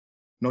home,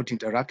 not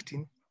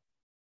interacting.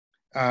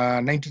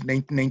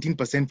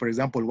 19%, for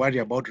example, worry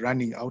about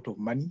running out of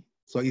money.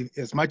 So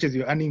as much as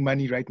you're earning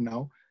money right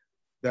now,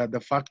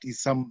 the fact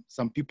is some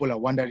people are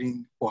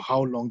wondering for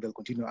how long they'll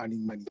continue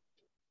earning money.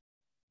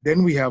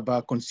 Then we have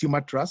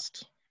consumer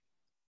trust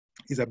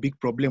is a big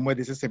problem, where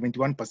they say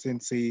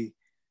 71% say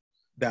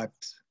that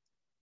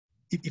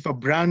if a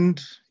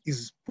brand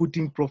is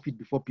putting profit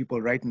before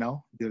people right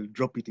now, they'll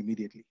drop it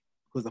immediately,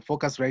 because the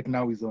focus right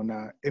now is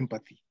on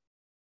empathy.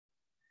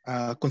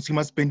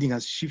 Consumer spending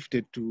has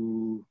shifted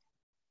to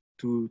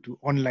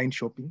online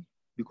shopping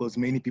because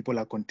many people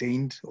are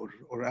contained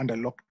or under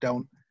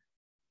lockdown.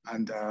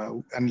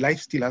 and life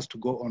still has to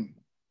go on.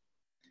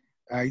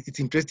 It's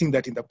interesting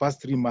that in the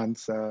past 3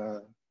 months,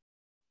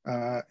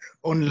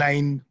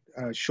 online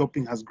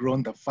shopping has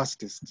grown the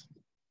fastest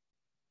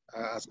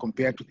as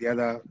compared to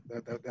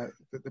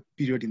the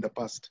period in the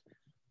past.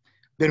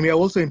 Then we are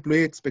also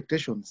employee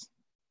expectations.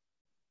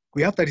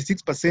 We have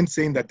 36%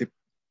 saying that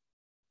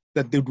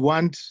they'd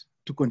want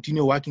to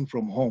continue working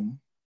from home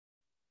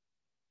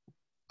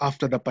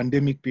after the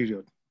pandemic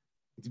period.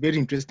 It's very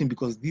interesting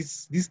because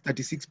these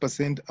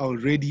 36% are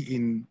already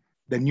in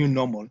the new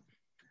normal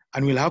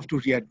and will have to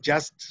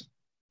readjust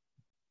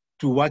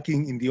to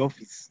working in the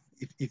office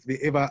if they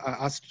ever are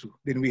asked to.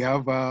 Then we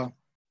have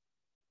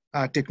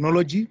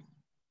technology.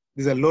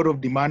 There's a lot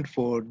of demand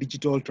for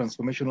digital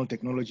transformational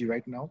technology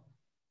right now.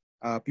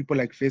 People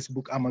like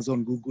Facebook,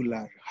 Amazon, Google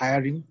are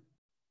hiring,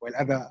 while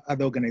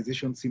other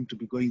organizations seem to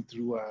be going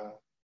through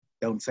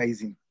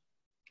downsizing.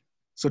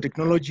 So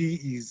technology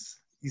is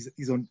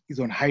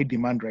on high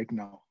demand right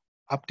now.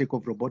 Uptake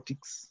of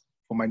robotics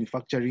for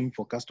manufacturing,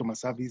 for customer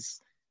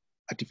service,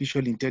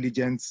 artificial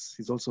intelligence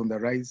is also on the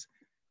rise.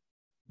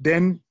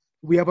 Then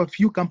we have a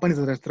few companies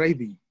that are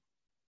thriving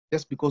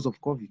just because of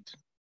COVID.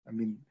 I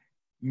mean,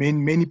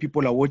 many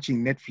people are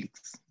watching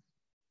Netflix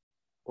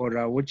or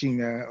are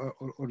watching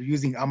or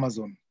using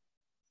Amazon,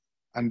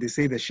 and they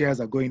say the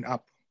shares are going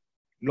up.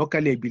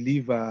 Locally, I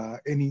believe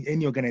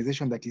any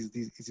organization that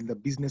is in the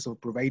business of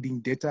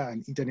providing data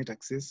and internet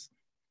access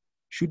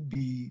should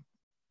be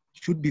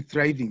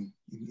thriving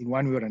in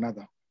one way or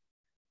another.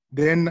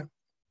 Then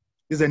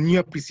there's a new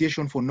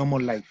appreciation for normal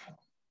life.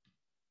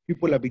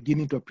 People are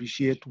beginning to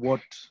appreciate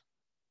what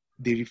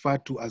they refer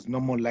to as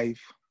normal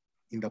life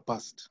in the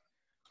past.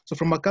 So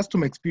from a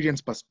customer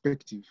experience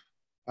perspective,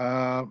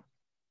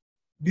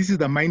 this is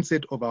the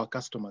mindset of our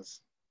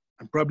customers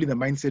and probably the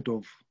mindset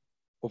of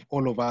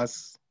all of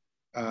us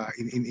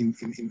in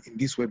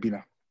this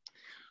webinar.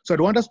 So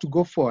I'd want us to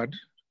go forward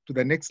to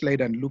the next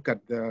slide and look at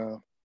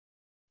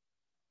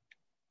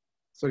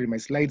sorry, my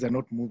slides are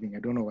not moving. I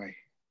don't know why.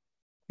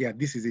 Yeah,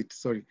 this is it,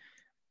 sorry.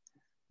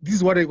 This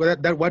is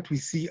what we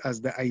see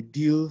as the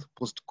ideal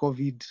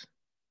post-COVID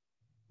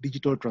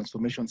digital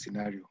transformation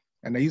scenario.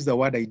 And I use the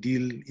word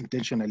ideal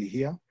intentionally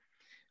here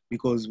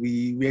because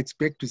we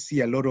expect to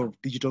see a lot of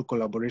digital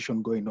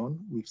collaboration going on.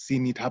 We've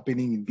seen it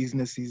happening in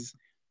businesses,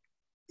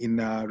 in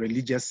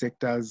religious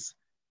sectors,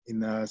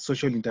 in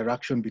social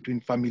interaction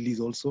between families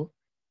also.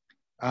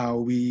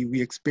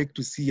 We expect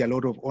to see a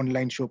lot of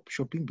online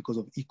shopping because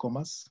of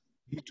e-commerce,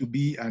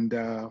 B2B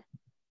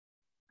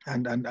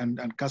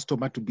and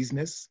customer to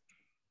business.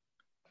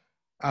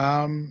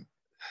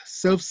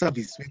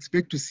 Self-service, we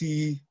expect to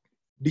see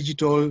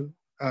digital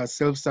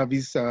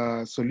self-service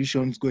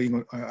solutions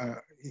going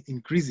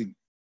increasing,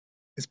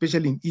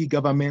 especially in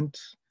e-government,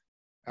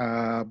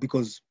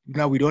 because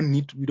now we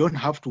don't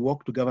have to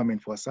walk to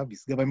government for a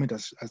service. Government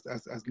has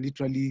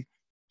literally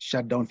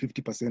shut down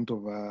 50%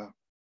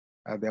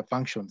 of their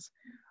functions.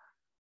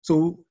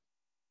 So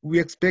we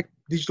expect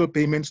digital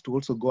payments to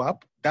also go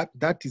up.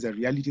 That is a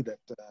reality that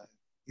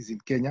is in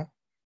Kenya.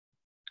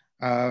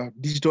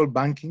 Digital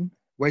banking,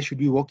 why should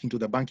we walk into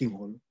the banking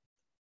hall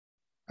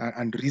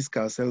and risk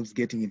ourselves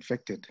getting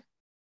infected?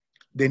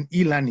 Then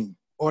e-learning,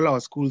 all our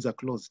schools are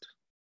closed.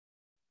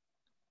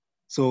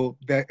 So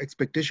the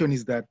expectation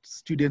is that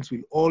students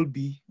will all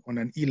be on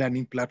an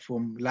e-learning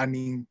platform,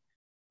 learning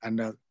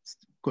and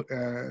with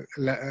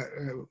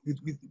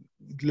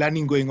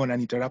learning going on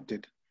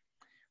uninterrupted.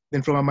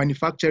 Then from a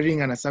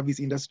manufacturing and a service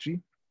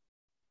industry,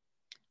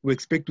 we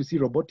expect to see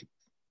robotics.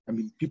 I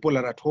mean, people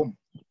are at home.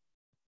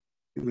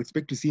 We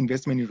expect to see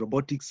investment in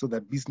robotics so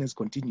that business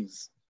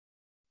continues.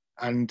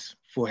 And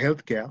for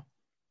healthcare,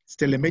 it's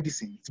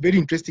telemedicine. It's very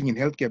interesting in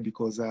healthcare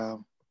because I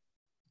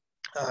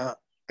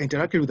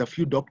interacted with a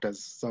few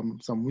doctors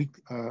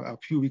a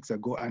few weeks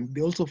ago, and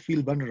they also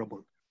feel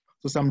vulnerable.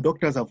 So some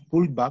doctors have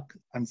pulled back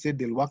and said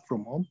they'll work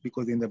from home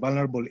because in the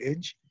vulnerable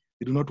age,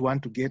 they do not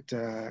want to get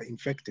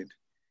infected.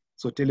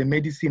 So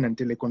telemedicine and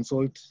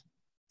teleconsult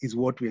is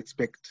what we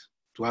expect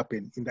to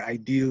happen in the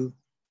ideal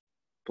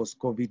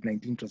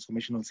post-COVID-19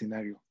 transformational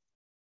scenario.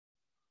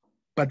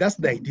 But that's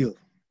the ideal.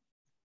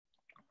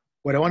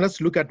 What I want us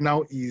to look at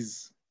now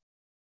is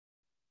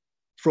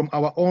from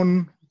our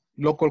own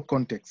local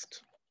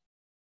context.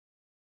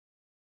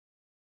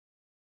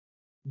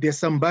 There's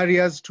some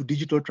barriers to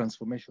digital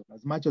transformation.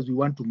 As much as we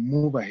want to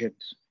move ahead,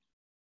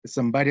 there's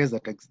some barriers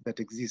that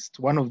exist.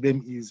 One of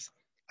them is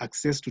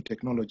access to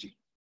technology.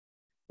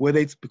 Whether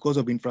it's because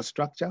of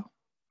infrastructure,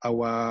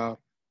 our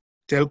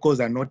telcos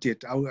are not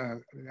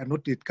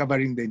yet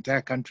covering the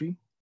entire country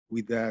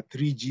with a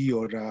 3G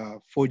or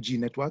a 4G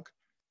network,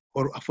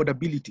 or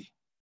affordability.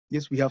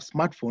 Yes, we have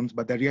smartphones,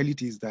 but the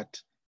reality is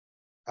that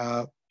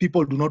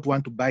people do not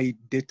want to buy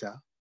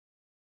data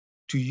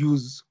to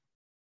use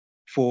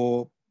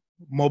for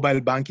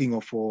mobile banking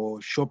or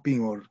for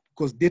shopping, or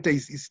because data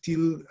is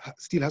still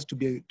has to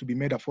be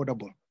made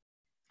affordable.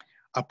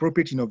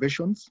 Appropriate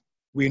innovations.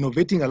 We're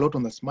innovating a lot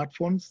on the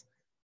smartphones,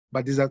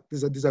 but there's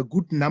a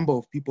good number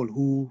of people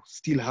who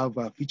still have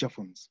feature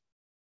phones.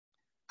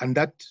 and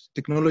that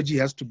technology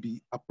has to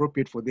be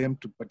appropriate for them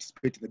to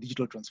participate in the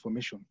digital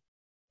transformation.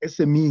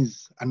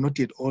 SMEs are not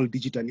yet all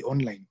digitally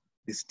online.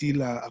 They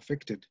still are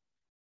affected.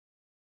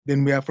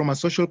 Then we are from a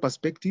social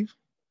perspective.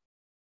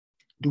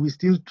 Do we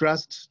still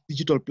trust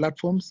digital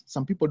platforms?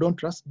 Some people don't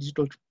trust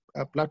digital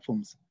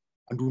platforms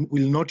and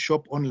will not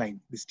shop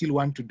online. They still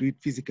want to do it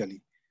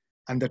physically.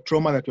 And the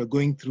trauma that we're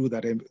going through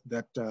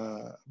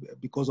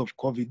because of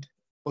COVID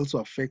also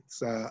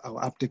affects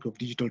our uptake of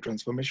digital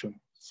transformation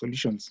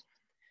solutions.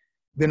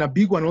 Then a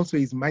big one also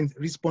is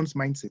response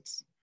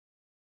mindsets.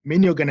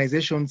 Many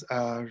organizations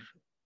are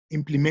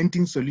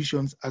implementing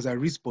solutions as a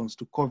response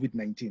to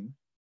COVID-19,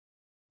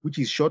 which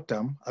is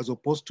short-term, as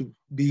opposed to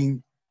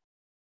being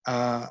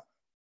as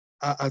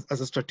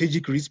a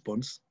strategic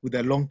response with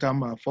a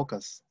long-term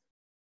focus.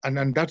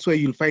 And that's where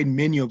you'll find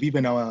many of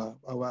even our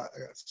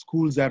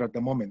schools are at the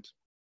moment.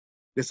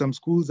 There's some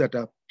schools that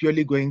are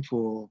purely going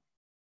for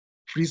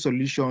free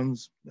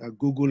solutions,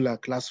 Google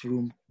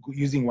Classroom,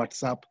 using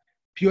WhatsApp,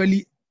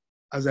 purely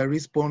as a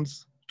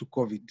response to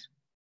COVID,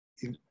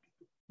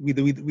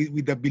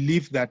 with the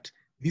belief that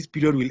this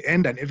period will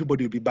end and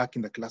everybody will be back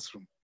in the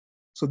classroom.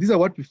 So these are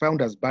what we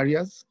found as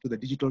barriers to the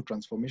digital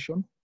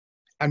transformation.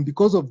 And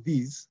because of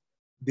these,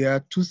 there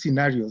are two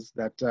scenarios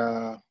that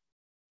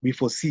we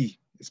foresee,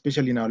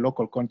 especially in our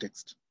local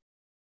context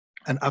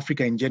and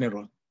Africa in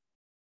general.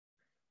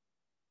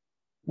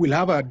 We'll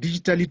have a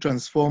digitally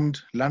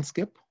transformed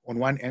landscape on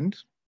one end,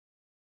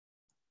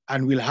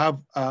 and we'll have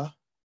a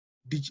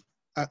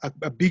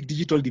big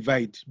digital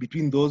divide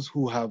between those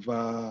who have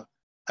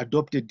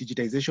adopted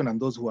digitization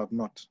and those who have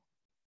not.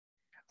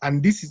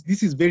 And this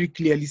is very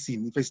clearly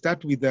seen. If I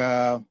start with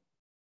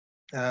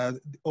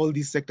all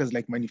these sectors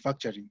like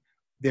manufacturing,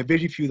 there are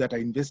very few that are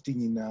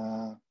investing in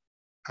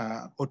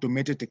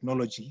automated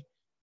technology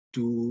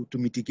to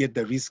mitigate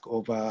the risk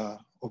of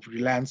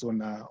reliance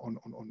on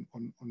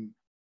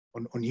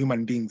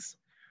human beings.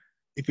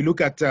 If you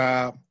look at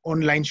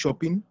online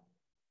shopping,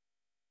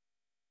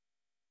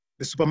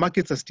 the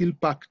supermarkets are still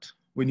packed.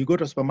 When you go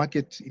to a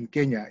supermarket in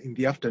Kenya in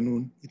the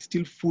afternoon, it's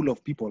still full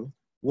of people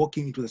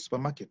walking into the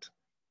supermarket.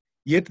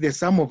 Yet there's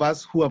some of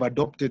us who have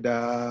adopted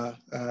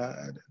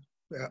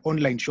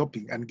online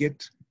shopping and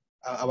get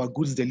our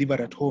goods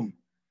delivered at home.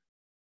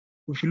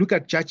 If you look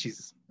at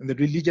churches and the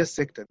religious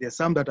sector, there are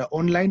some that are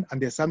online and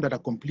there are some that are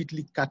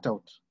completely cut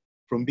out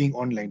from being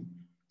online.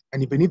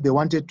 And even if they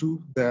wanted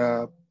to,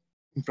 the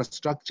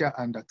infrastructure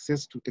and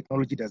access to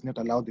technology does not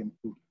allow them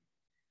to.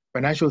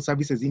 Financial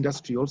services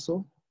industry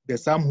also,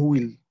 there's some who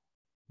will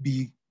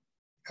be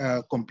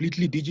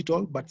completely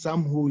digital, but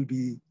some who will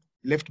be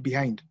left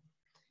behind.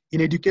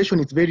 In education,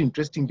 it's very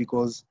interesting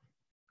because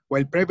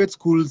while private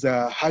schools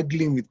are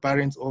haggling with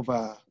parents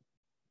over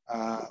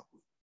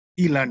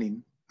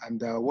e-learning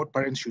and what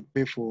parents should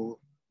pay for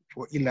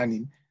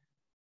e-learning,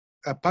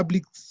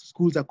 public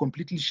schools are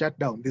completely shut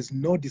down. There's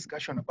no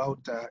discussion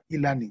about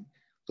e-learning.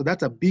 So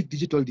that's a big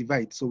digital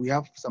divide. So we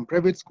have some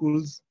private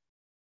schools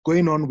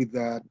going on with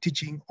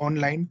teaching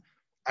online,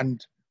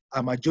 and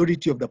a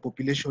majority of the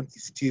population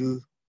is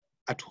still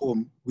at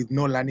home with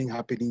no learning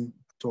happening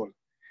at all.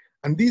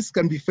 And this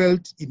can be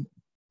felt in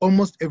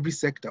almost every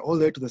sector, all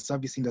the way to the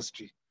service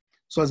industry.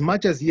 So as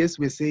much as, yes,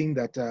 we're saying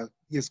that,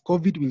 yes,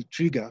 COVID will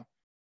trigger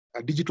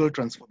a digital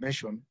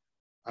transformation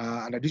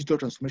and a digital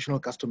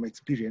transformational customer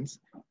experience,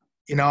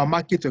 in our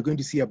market, we're going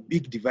to see a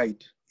big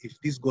divide if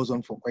this goes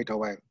on for quite a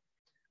while.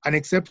 An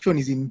exception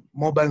is in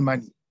mobile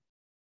money,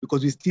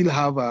 because we still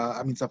have,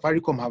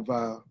 Safaricom have,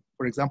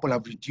 for example,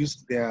 have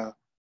reduced their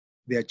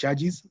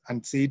charges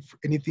and said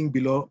anything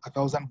below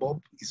 1,000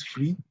 bob is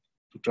free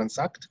to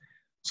transact.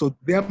 So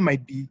there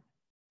might be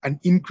an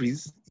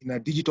increase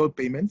in digital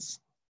payments,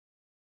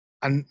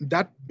 and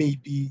that may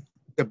be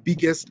the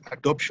biggest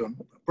adoption,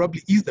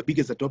 probably is the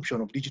biggest adoption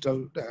of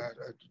digital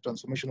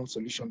transformational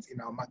solutions in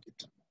our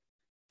market.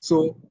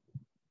 So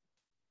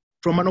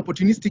from an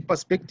opportunistic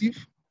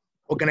perspective,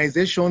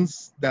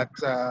 organizations that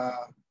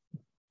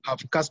have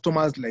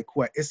customers like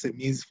who are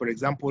SMEs, for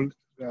example,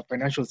 the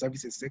financial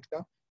services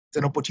sector, it's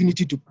an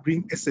opportunity to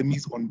bring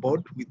SMEs on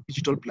board with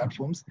digital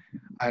platforms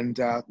and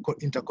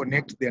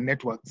interconnect their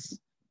networks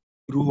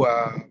through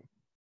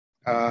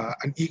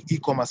an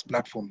e-commerce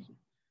platform.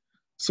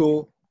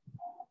 So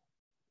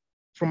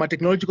from a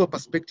technological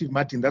perspective,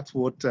 Martin, that's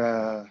what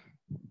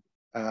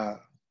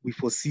we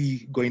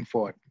foresee going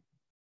forward.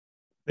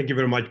 Thank you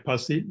very much,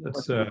 Percy.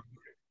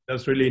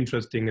 That's really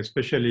interesting,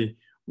 especially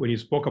when you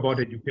spoke about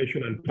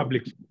education and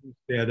public schools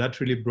there. That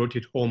really brought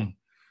it home,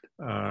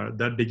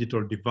 that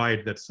digital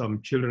divide, that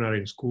some children are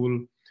in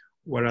school,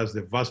 whereas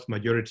the vast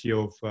majority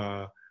of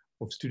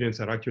students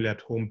are actually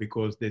at home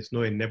because there's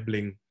no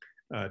enabling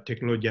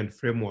technology and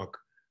framework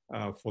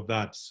for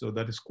that. So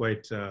that is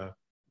quite a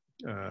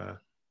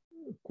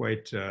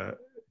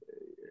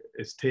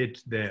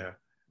state there,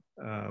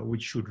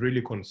 which should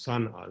really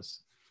concern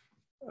us.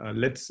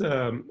 Let's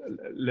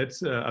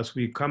as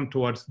we come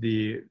towards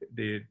the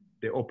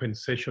open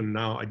session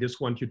now, I just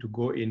want you to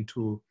go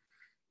into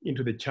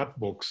the chat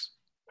box,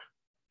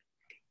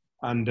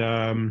 and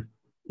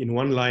in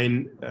one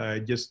line,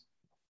 just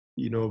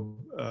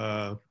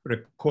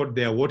record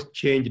there what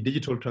change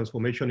digital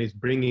transformation is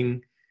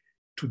bringing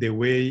to the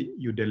way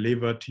you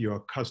deliver to your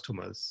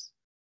customers.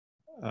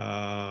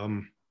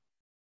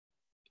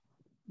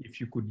 If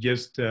you could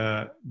just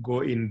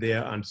go in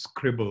there and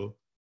scribble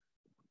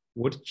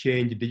what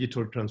change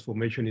digital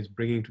transformation is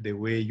bringing to the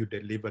way you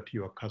deliver to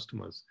your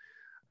customers.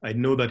 I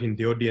know that in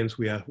the audience,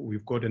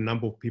 we've got a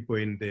number of people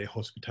in the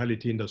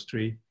hospitality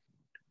industry.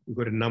 We've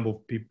got a number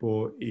of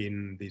people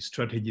in the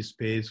strategy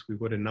space. We've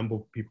got a number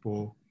of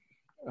people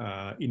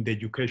in the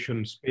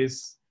education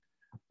space.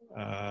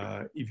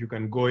 If you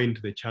can go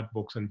into the chat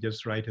box and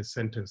just write a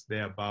sentence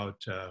there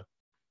about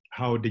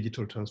how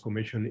digital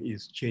transformation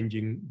is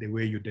changing the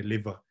way you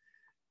deliver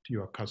to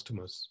your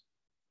customers.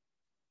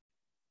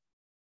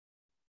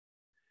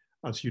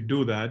 As you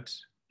do that,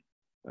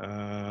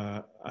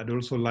 I'd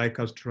also like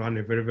us to run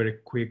a very, very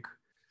quick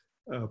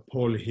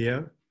poll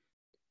here.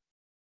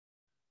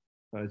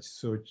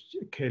 So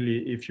Kelly,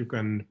 if you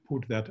can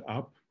put that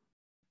up.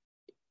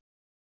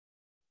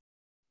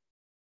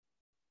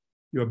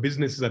 Your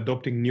business is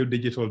adopting new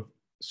digital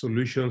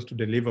solutions to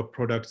deliver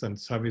products and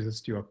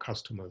services to your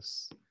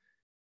customers.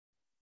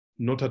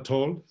 Not at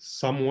all,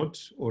 somewhat,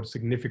 or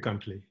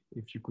significantly.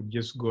 If you could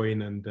just go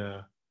in and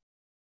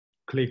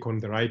click on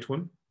the right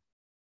one.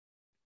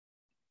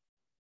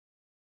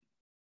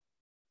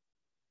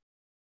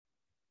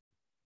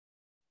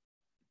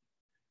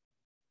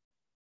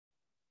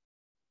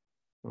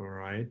 All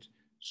right.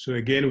 So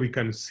again, we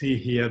can see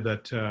here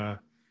that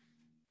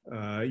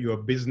your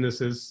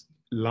businesses,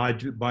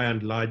 by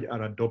and large,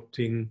 are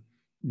adopting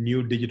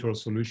new digital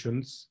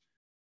solutions.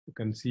 You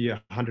can see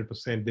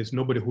 100%. There's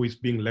nobody who is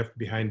being left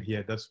behind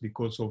here. That's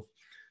because of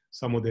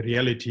some of the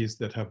realities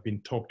that have been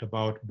talked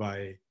about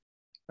by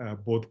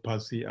both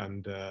Percy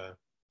and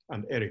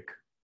Erik.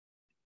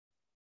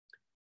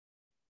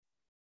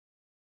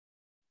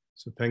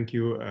 So thank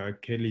you,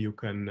 Kelly. You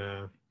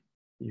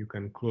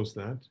can close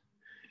that.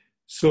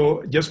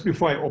 So just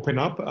before I open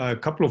up, a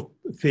couple of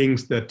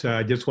things that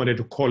I just wanted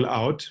to call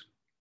out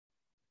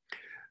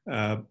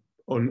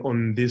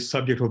on this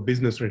subject of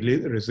business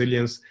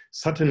resilience.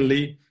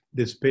 Certainly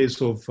the space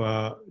of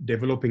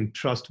developing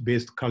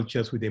trust-based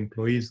cultures with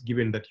employees,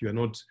 given that you are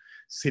not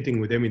sitting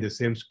with them in the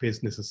same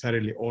space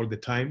necessarily all the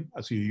time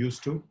as you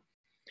used to.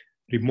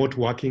 Remote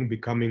working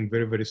becoming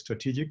very, very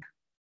strategic.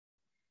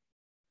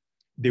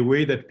 The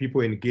way that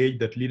people engage,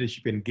 that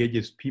leadership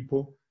engages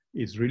people,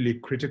 is really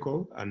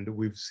critical, and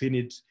we've seen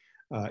it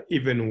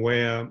even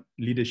where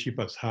leadership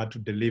has had to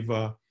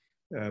deliver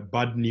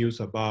bad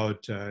news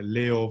about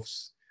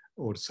layoffs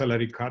or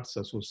salary cuts,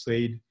 as was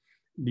said.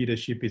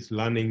 Leadership is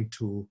learning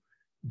to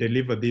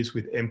deliver this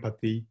with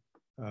empathy,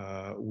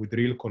 with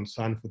real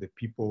concern for the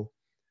people.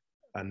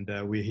 And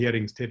we're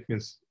hearing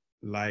statements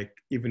like,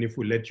 even if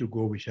we let you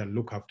go, we shall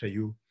look after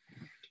you.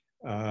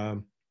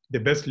 The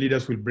best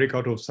leaders will break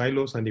out of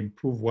silos and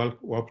improve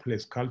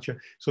workplace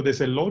culture. So there's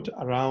a lot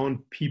around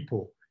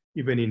people,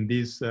 even in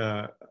this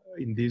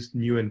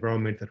new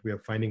environment that we are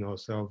finding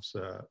ourselves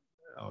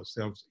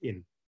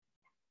in.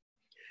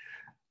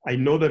 I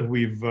know that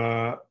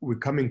we're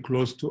coming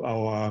close to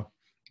our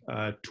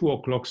 2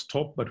 o'clock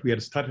stop, but we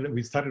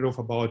started off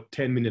about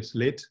 10 minutes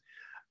late.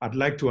 I'd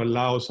like to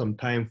allow some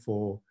time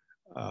for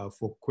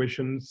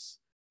questions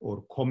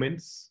or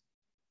comments,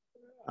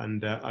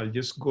 and I'll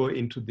just go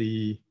into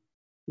the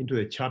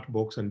chat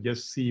box and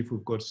just see if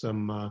we've got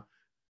some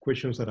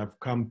questions that have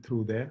come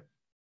through there.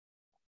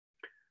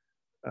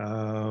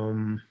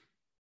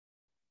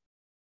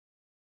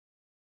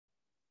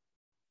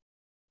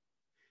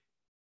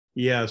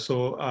 Yeah,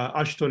 so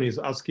Ashton is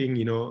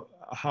asking,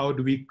 how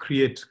do we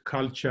create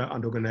culture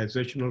and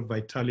organizational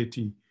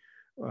vitality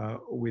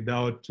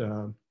without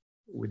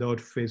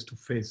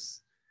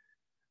face-to-face?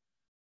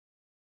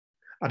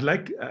 I'd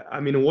like,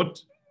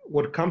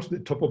 what comes to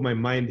the top of my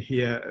mind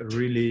here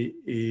really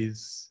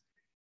is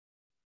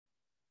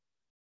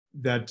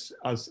that,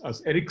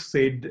 as Erik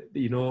said,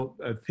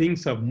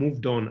 things have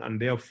moved on,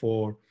 and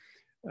therefore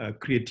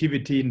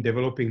creativity in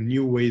developing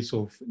new ways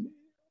of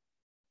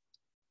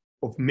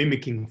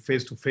mimicking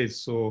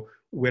face-to-face. So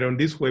we're on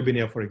this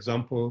webinar, for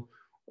example,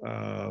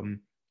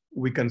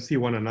 we can see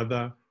one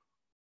another,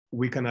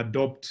 we can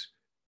adopt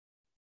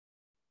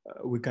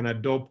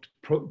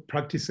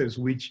practices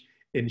which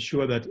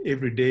ensure that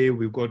every day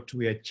we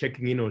are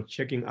checking in or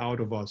checking out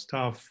of our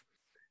staff,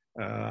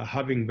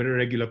 having very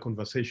regular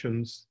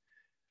conversations,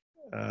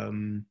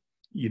 and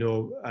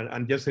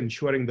just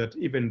ensuring that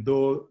even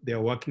though they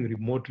are working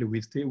remotely,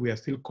 we are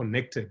still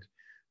connected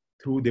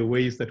through the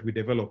ways that we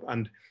develop.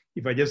 And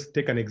if I just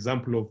take an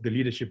example of the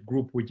leadership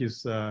group, which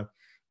is the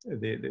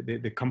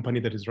company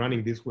that is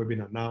running this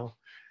webinar now,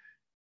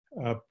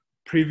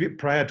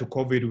 prior to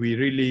COVID, we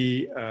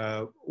really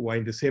were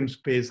in the same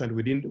space, and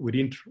we're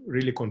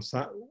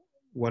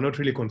not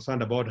really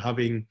concerned about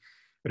having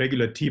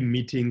regular team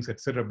meetings,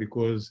 etc.,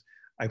 because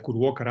I could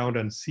walk around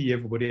and see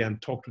everybody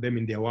and talk to them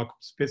in their work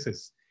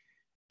spaces.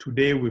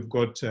 Today, we've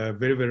got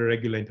very, very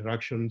regular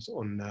interactions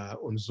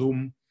on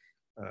Zoom.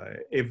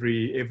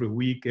 Every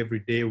week, every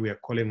day, we are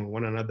calling on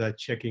one another,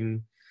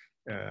 checking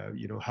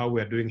you know, how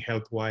we are doing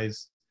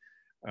health-wise.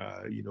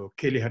 You know,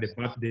 Kelly had a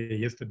birthday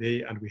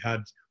yesterday, and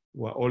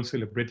we're all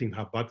celebrating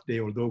her birthday,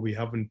 although we're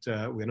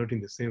not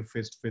in the same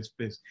face-to-face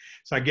place.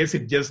 So I guess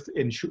it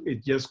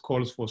just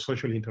calls for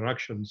social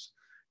interactions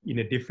in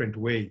a different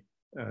way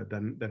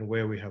than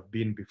where we have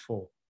been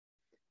before.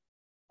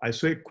 I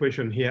saw a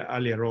question here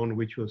earlier on,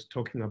 which was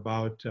talking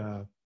about,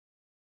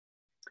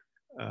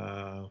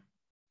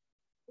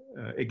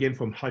 again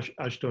from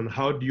Ashton,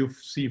 how do you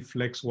see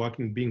flex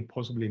working being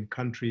possible in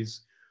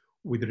countries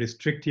with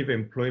restrictive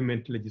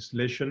employment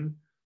legislation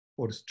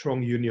or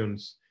strong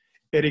unions?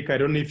 Erik, I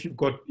don't know if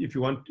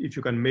if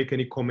you can make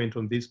any comment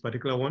on this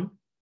particular one.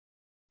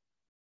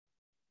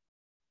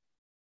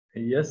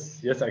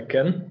 Yes, I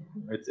can.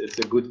 It's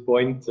a good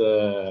point,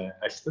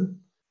 Ashton,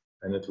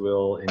 and it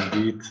will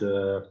indeed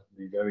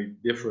be very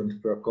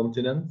different per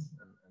continent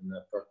and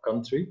per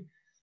country.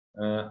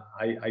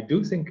 I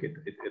do think it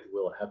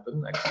will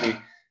happen. Actually,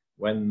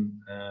 when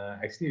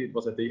actually it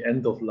was at the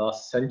end of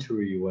last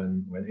century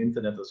when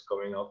internet was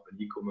coming up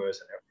and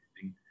e-commerce and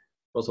everything,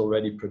 it was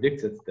already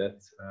predicted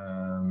that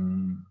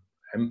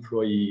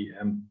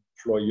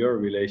employee-employer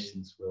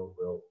relations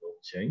will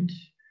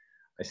change.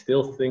 I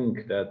still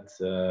think that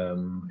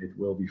it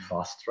will be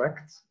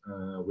fast-tracked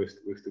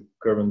with the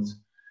current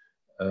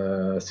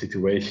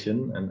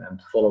situation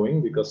and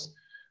following, because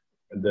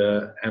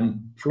the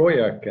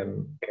employer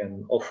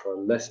can offer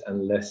less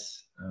and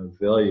less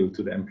value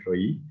to the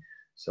employee.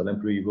 So the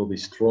employee will be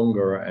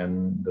stronger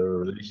and the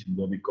relation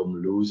will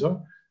become looser,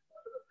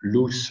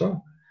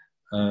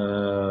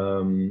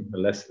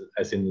 less,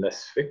 as in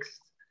less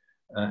fixed.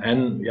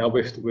 And yeah,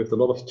 with a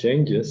lot of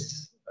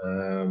changes,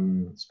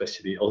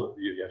 especially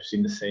you have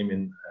seen the same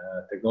in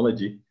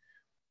technology,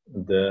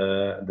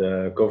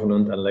 the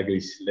government and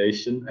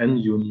legislation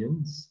and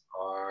unions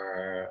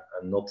are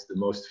not the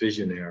most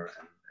visionary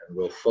and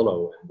will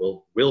follow and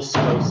will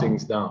slow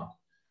things down.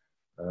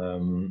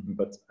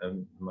 But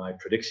my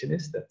prediction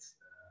is that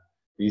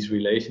these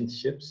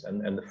relationships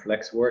and the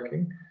flex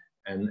working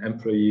and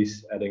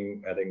employees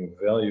adding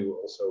value,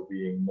 also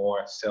being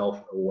more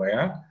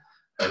self-aware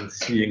and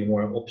seeing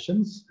more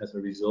options as a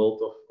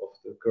result of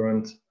the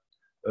current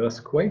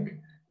earthquake,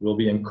 will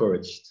be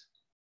encouraged.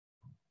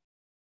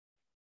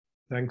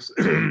 Thanks,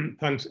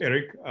 thanks,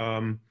 Erik.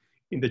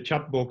 In the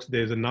chat box,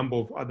 there's a number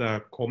of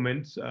other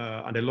comments,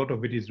 and a lot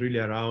of it is really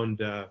around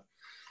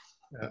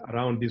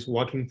this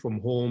working from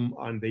home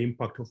and the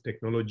impact of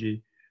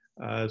technology.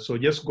 So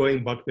just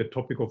going back to the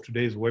topic of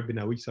today's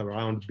webinar, which is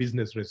around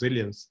business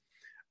resilience,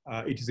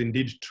 it is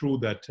indeed true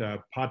that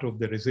part of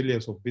the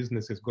resilience of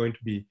business is going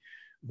to be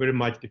very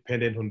much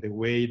dependent on the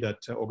way that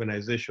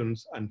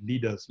organizations and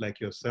leaders like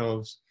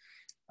yourselves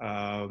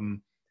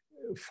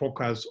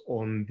focus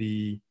on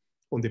the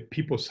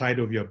people side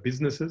of your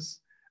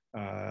businesses,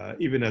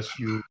 even as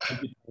you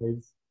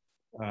digitize,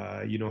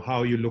 you know,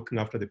 how you're looking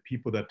after the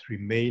people that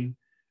remain.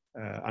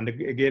 And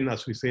again,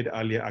 as we said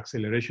earlier,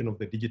 acceleration of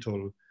the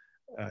digital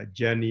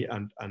journey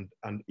and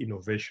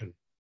innovation.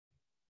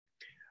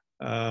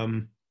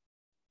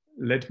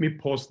 Let me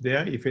pause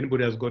there. If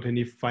anybody has got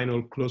any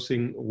final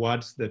closing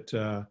words that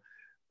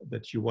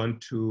you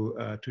want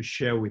to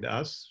share with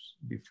us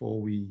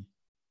before we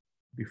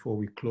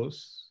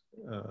close.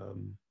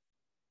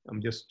 I'm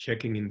just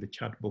checking in the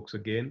chat box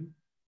again.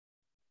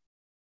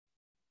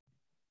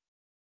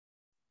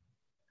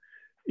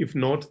 If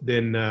not,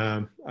 then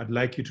I'd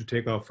like you to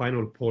take our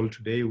final poll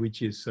today,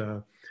 which is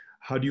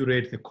how do you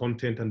rate the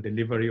content and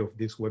delivery of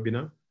this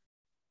webinar?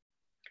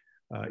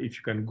 If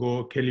you can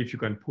go, Kelly, if you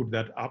can put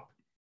that up.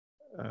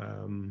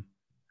 And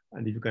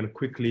if you can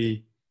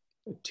quickly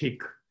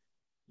tick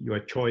your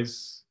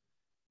choice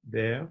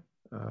there.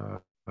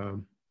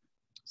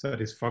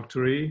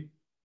 Satisfactory,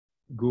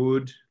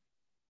 good,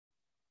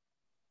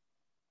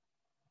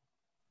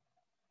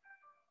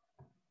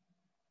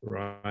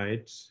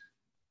 right,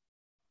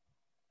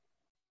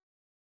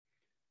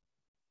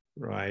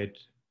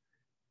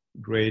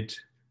 great.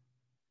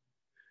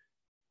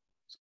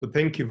 So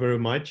thank you very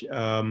much.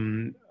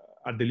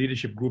 At the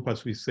leadership group,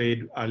 as we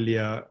said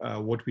earlier,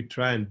 what we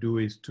try and do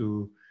is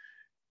to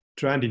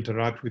try and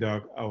interact with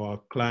our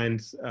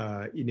clients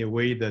in a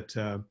way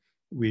that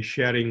we're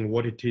sharing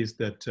what it is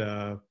that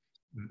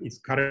is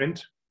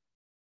current.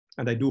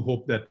 And I do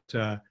hope that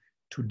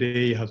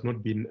today has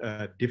not been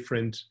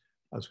different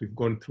as we've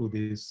gone through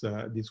this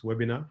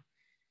webinar.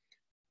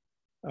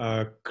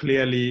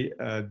 Clearly,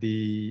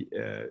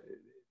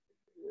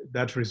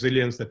 that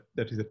resilience that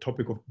is the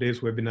topic of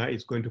today's webinar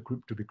is going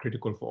to be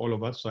critical for all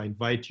of us. So I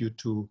invite you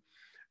to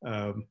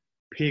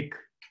pick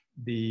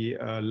the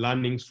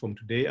learnings from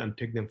today and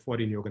take them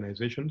forward in your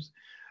organizations.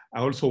 I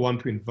also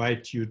want to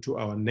invite you to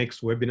our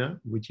next webinar,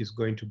 which is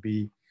going to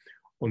be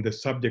on the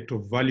subject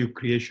of value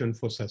creation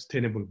for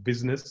sustainable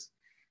business.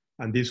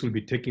 And this will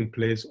be taking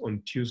place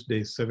on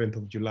Tuesday, 7th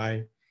of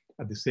July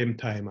at the same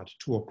time at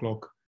 2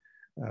 o'clock.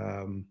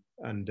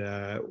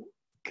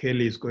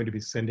 Kelly is going to be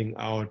sending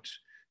out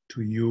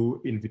to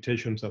you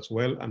invitations as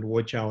well, and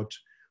watch out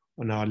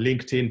on our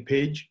LinkedIn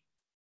page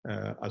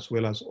as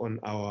well as on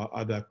our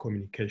other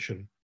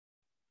communication.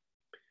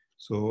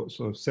 So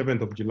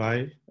 7th of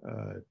July,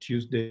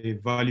 Tuesday,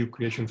 value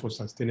creation for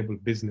sustainable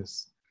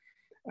business.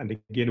 And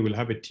again, we'll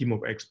have a team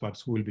of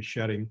experts who will be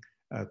sharing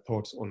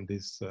thoughts on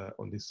this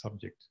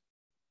subject.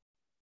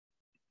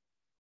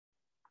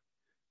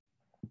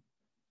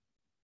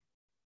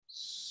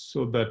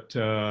 So that,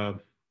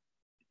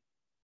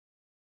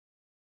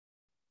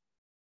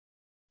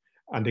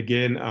 and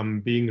again, I'm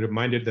being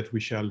reminded that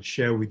we shall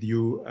share with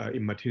you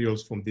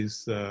materials from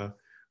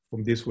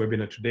this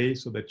webinar today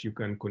so that you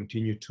can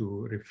continue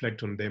to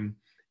reflect on them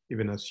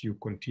even as you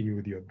continue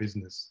with your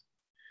business.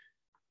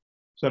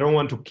 So I don't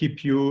want to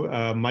keep you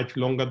much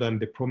longer than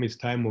the promised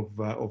time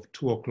of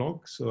 2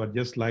 o'clock. So I'd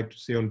just like to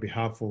say on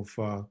behalf of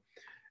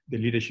the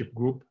leadership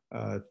group,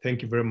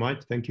 thank you very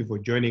much. Thank you for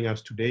joining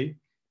us today.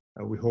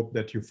 We hope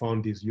that you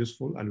found this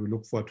useful, and we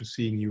look forward to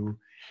seeing you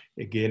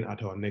again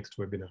at our next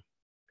webinar.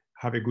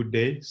 Have a good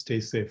day, stay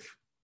safe,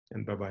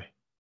 and bye-bye.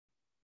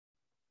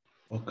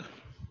 Okay.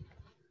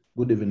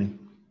 Good evening.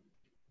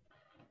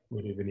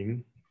 Good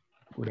evening.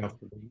 Good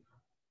afternoon.